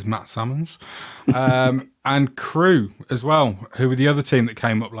please Matt Salmons. And Crewe as well, who were the other team that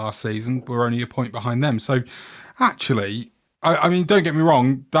came up last season. We're only a point behind them. So actually, I mean, don't get me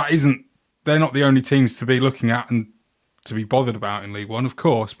wrong, they're not the only teams to be looking at and to be bothered about in League One, of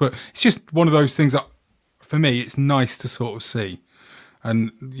course. But it's just one of those things that, for me, it's nice to sort of see.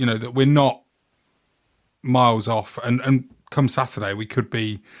 And, you know, that we're not miles off. And come Saturday, we could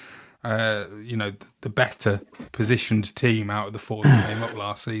be, the better positioned team out of the four that came up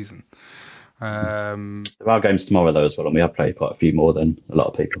last season. There are games tomorrow, though, as well. And we have played quite a few more than a lot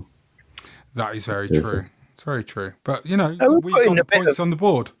of people. That is very true. It's very true. But, you know, we've got the points on the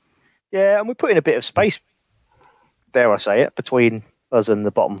board. Yeah, and we're putting a bit of space, dare I say it, between us and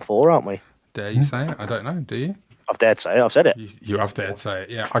the bottom four, aren't we? Dare you say it? I don't know. Do you? I've dared say it. I've said it. You have dared say it,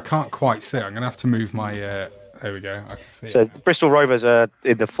 yeah. I can't quite see it. I'm going to have to move my... there we go. I can see so it. Bristol Rovers are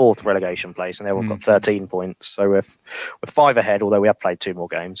in the fourth relegation place, and they've all got 13 points. So we're 5 ahead, although we have played 2 more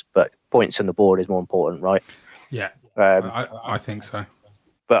games. But points in the board is more important, right? Yeah, I think so.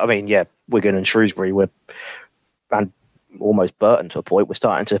 But, I mean, yeah, Wigan and Shrewsbury, and almost Burton to a point, we're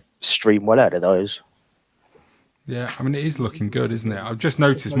starting to stream well out of those. Yeah, I mean, it is looking good, isn't it? I've just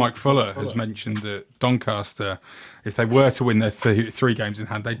noticed Mike Fuller has mentioned that Doncaster, if they were to win their 3 games in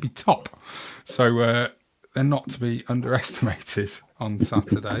hand, they'd be top. So they're not to be underestimated on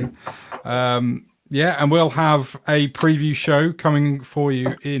Saturday. Yeah, and we'll have a preview show coming for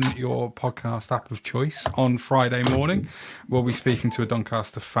you in your podcast app of choice on Friday morning. We'll be speaking to a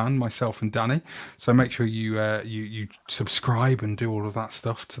Doncaster fan, myself and Danny. So make sure you subscribe and do all of that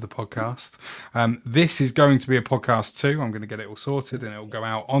stuff to the podcast. This is going to be a podcast too. I'm going to get it all sorted and it will go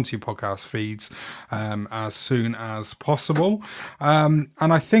out onto your podcast feeds as soon as possible. And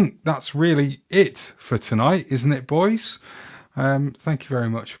I think that's really it for tonight, isn't it, boys? Thank you very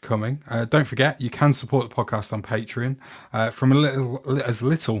much for coming. Don't forget, you can support the podcast on Patreon from as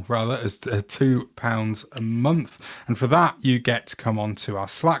little as £2 a month. And for that, you get to come on to our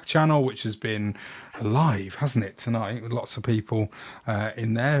Slack channel, which has been live, hasn't it, tonight, with lots of people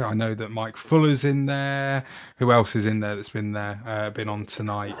in there. I know that Mike Fuller's in there. Who else is in there that's been on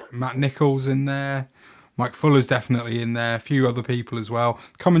tonight? Matt Nichols in there. Mike Fuller's definitely in there. A few other people as well.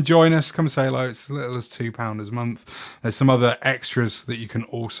 Come and join us. Come and say hello. It's as little as £2 a month. There's some other extras that you can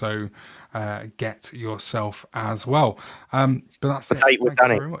also get yourself as well. But that's a date with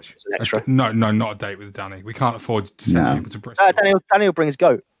Danny. Very much. No, not a date with Danny. We can't afford to send people to Bristol. Danny will bring his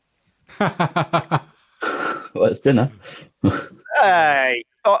goat. Well, it's dinner. Hey,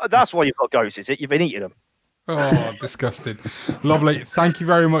 that's why you've got goats, is it? You've been eating them. Oh, disgusting. Lovely. Thank you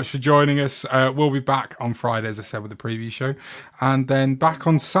very much for joining us. We'll be back on Friday, as I said, with the preview show. And then back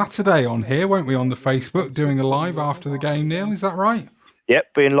on Saturday on here, won't we, on the Facebook, doing a live after the game, Neil? Is that right?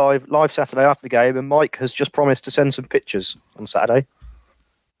 Yep, being live Saturday after the game. And Mike has just promised to send some pictures on Saturday.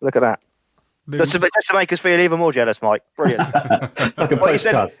 Look at that. Just to make us feel even more jealous, Mike. Brilliant. Like a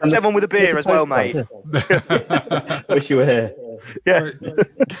postcard. Send one with a beer as well, mate. Wish you were here. Yeah.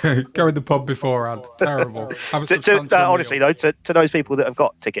 Go in the pub beforehand. Terrible. Honestly, though, to those people that have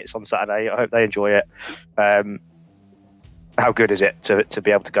got tickets on Saturday, I hope they enjoy it. How good is it to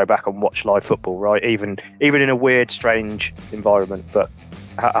be able to go back and watch live football, right? Even in a weird, strange environment, but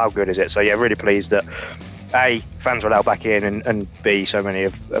how good is it? So, yeah, really pleased that A, fans are allowed back in, and B, so many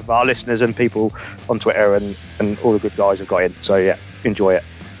of our listeners and people on Twitter and all the good guys have got in. So, yeah, enjoy it.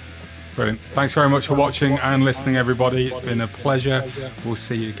 Brilliant. Thanks very much for watching and listening, everybody. It's been a pleasure. We'll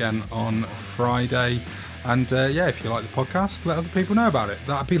see you again on Friday. And if you like the podcast, let other people know about it.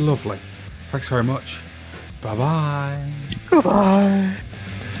 That'd be lovely. Thanks very much. Bye-bye. Goodbye.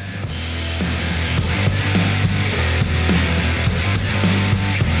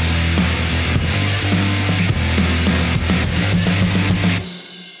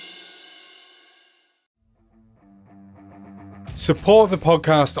 Support the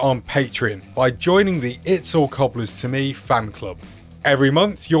podcast on Patreon by joining the It's All Cobblers to Me fan club. Every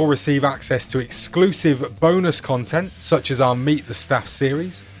month, you'll receive access to exclusive bonus content, such as our Meet the Staff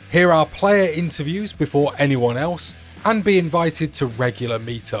series, hear our player interviews before anyone else, and be invited to regular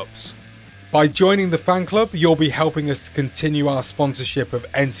meetups. By joining the fan club, you'll be helping us to continue our sponsorship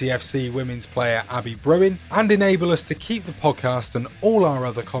of NTFC women's player Abby Bruin and enable us to keep the podcast and all our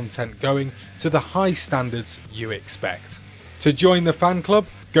other content going to the high standards you expect. To join the fan club,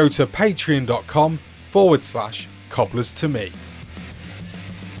 go to patreon.com/cobblers to me.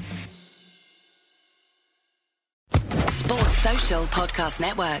 Sports Social Podcast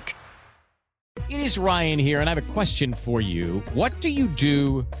Network. It is Ryan here, and I have a question for you. What do you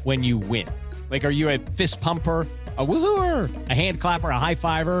do when you win? Like, are you a fist pumper, a woohooer, a hand clapper, a high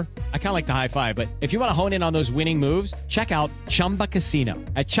fiver? I kind of like the high five, but if you want to hone in on those winning moves, check out Chumba Casino.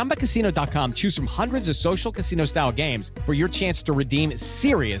 At ChumbaCasino.com, choose from hundreds of social casino-style games for your chance to redeem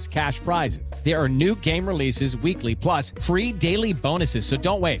serious cash prizes. There are new game releases weekly, plus free daily bonuses, so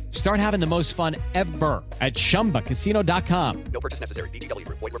don't wait. Start having the most fun ever at ChumbaCasino.com. No purchase necessary. VGW.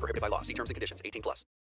 Void where prohibited by law. See terms and conditions. 18+.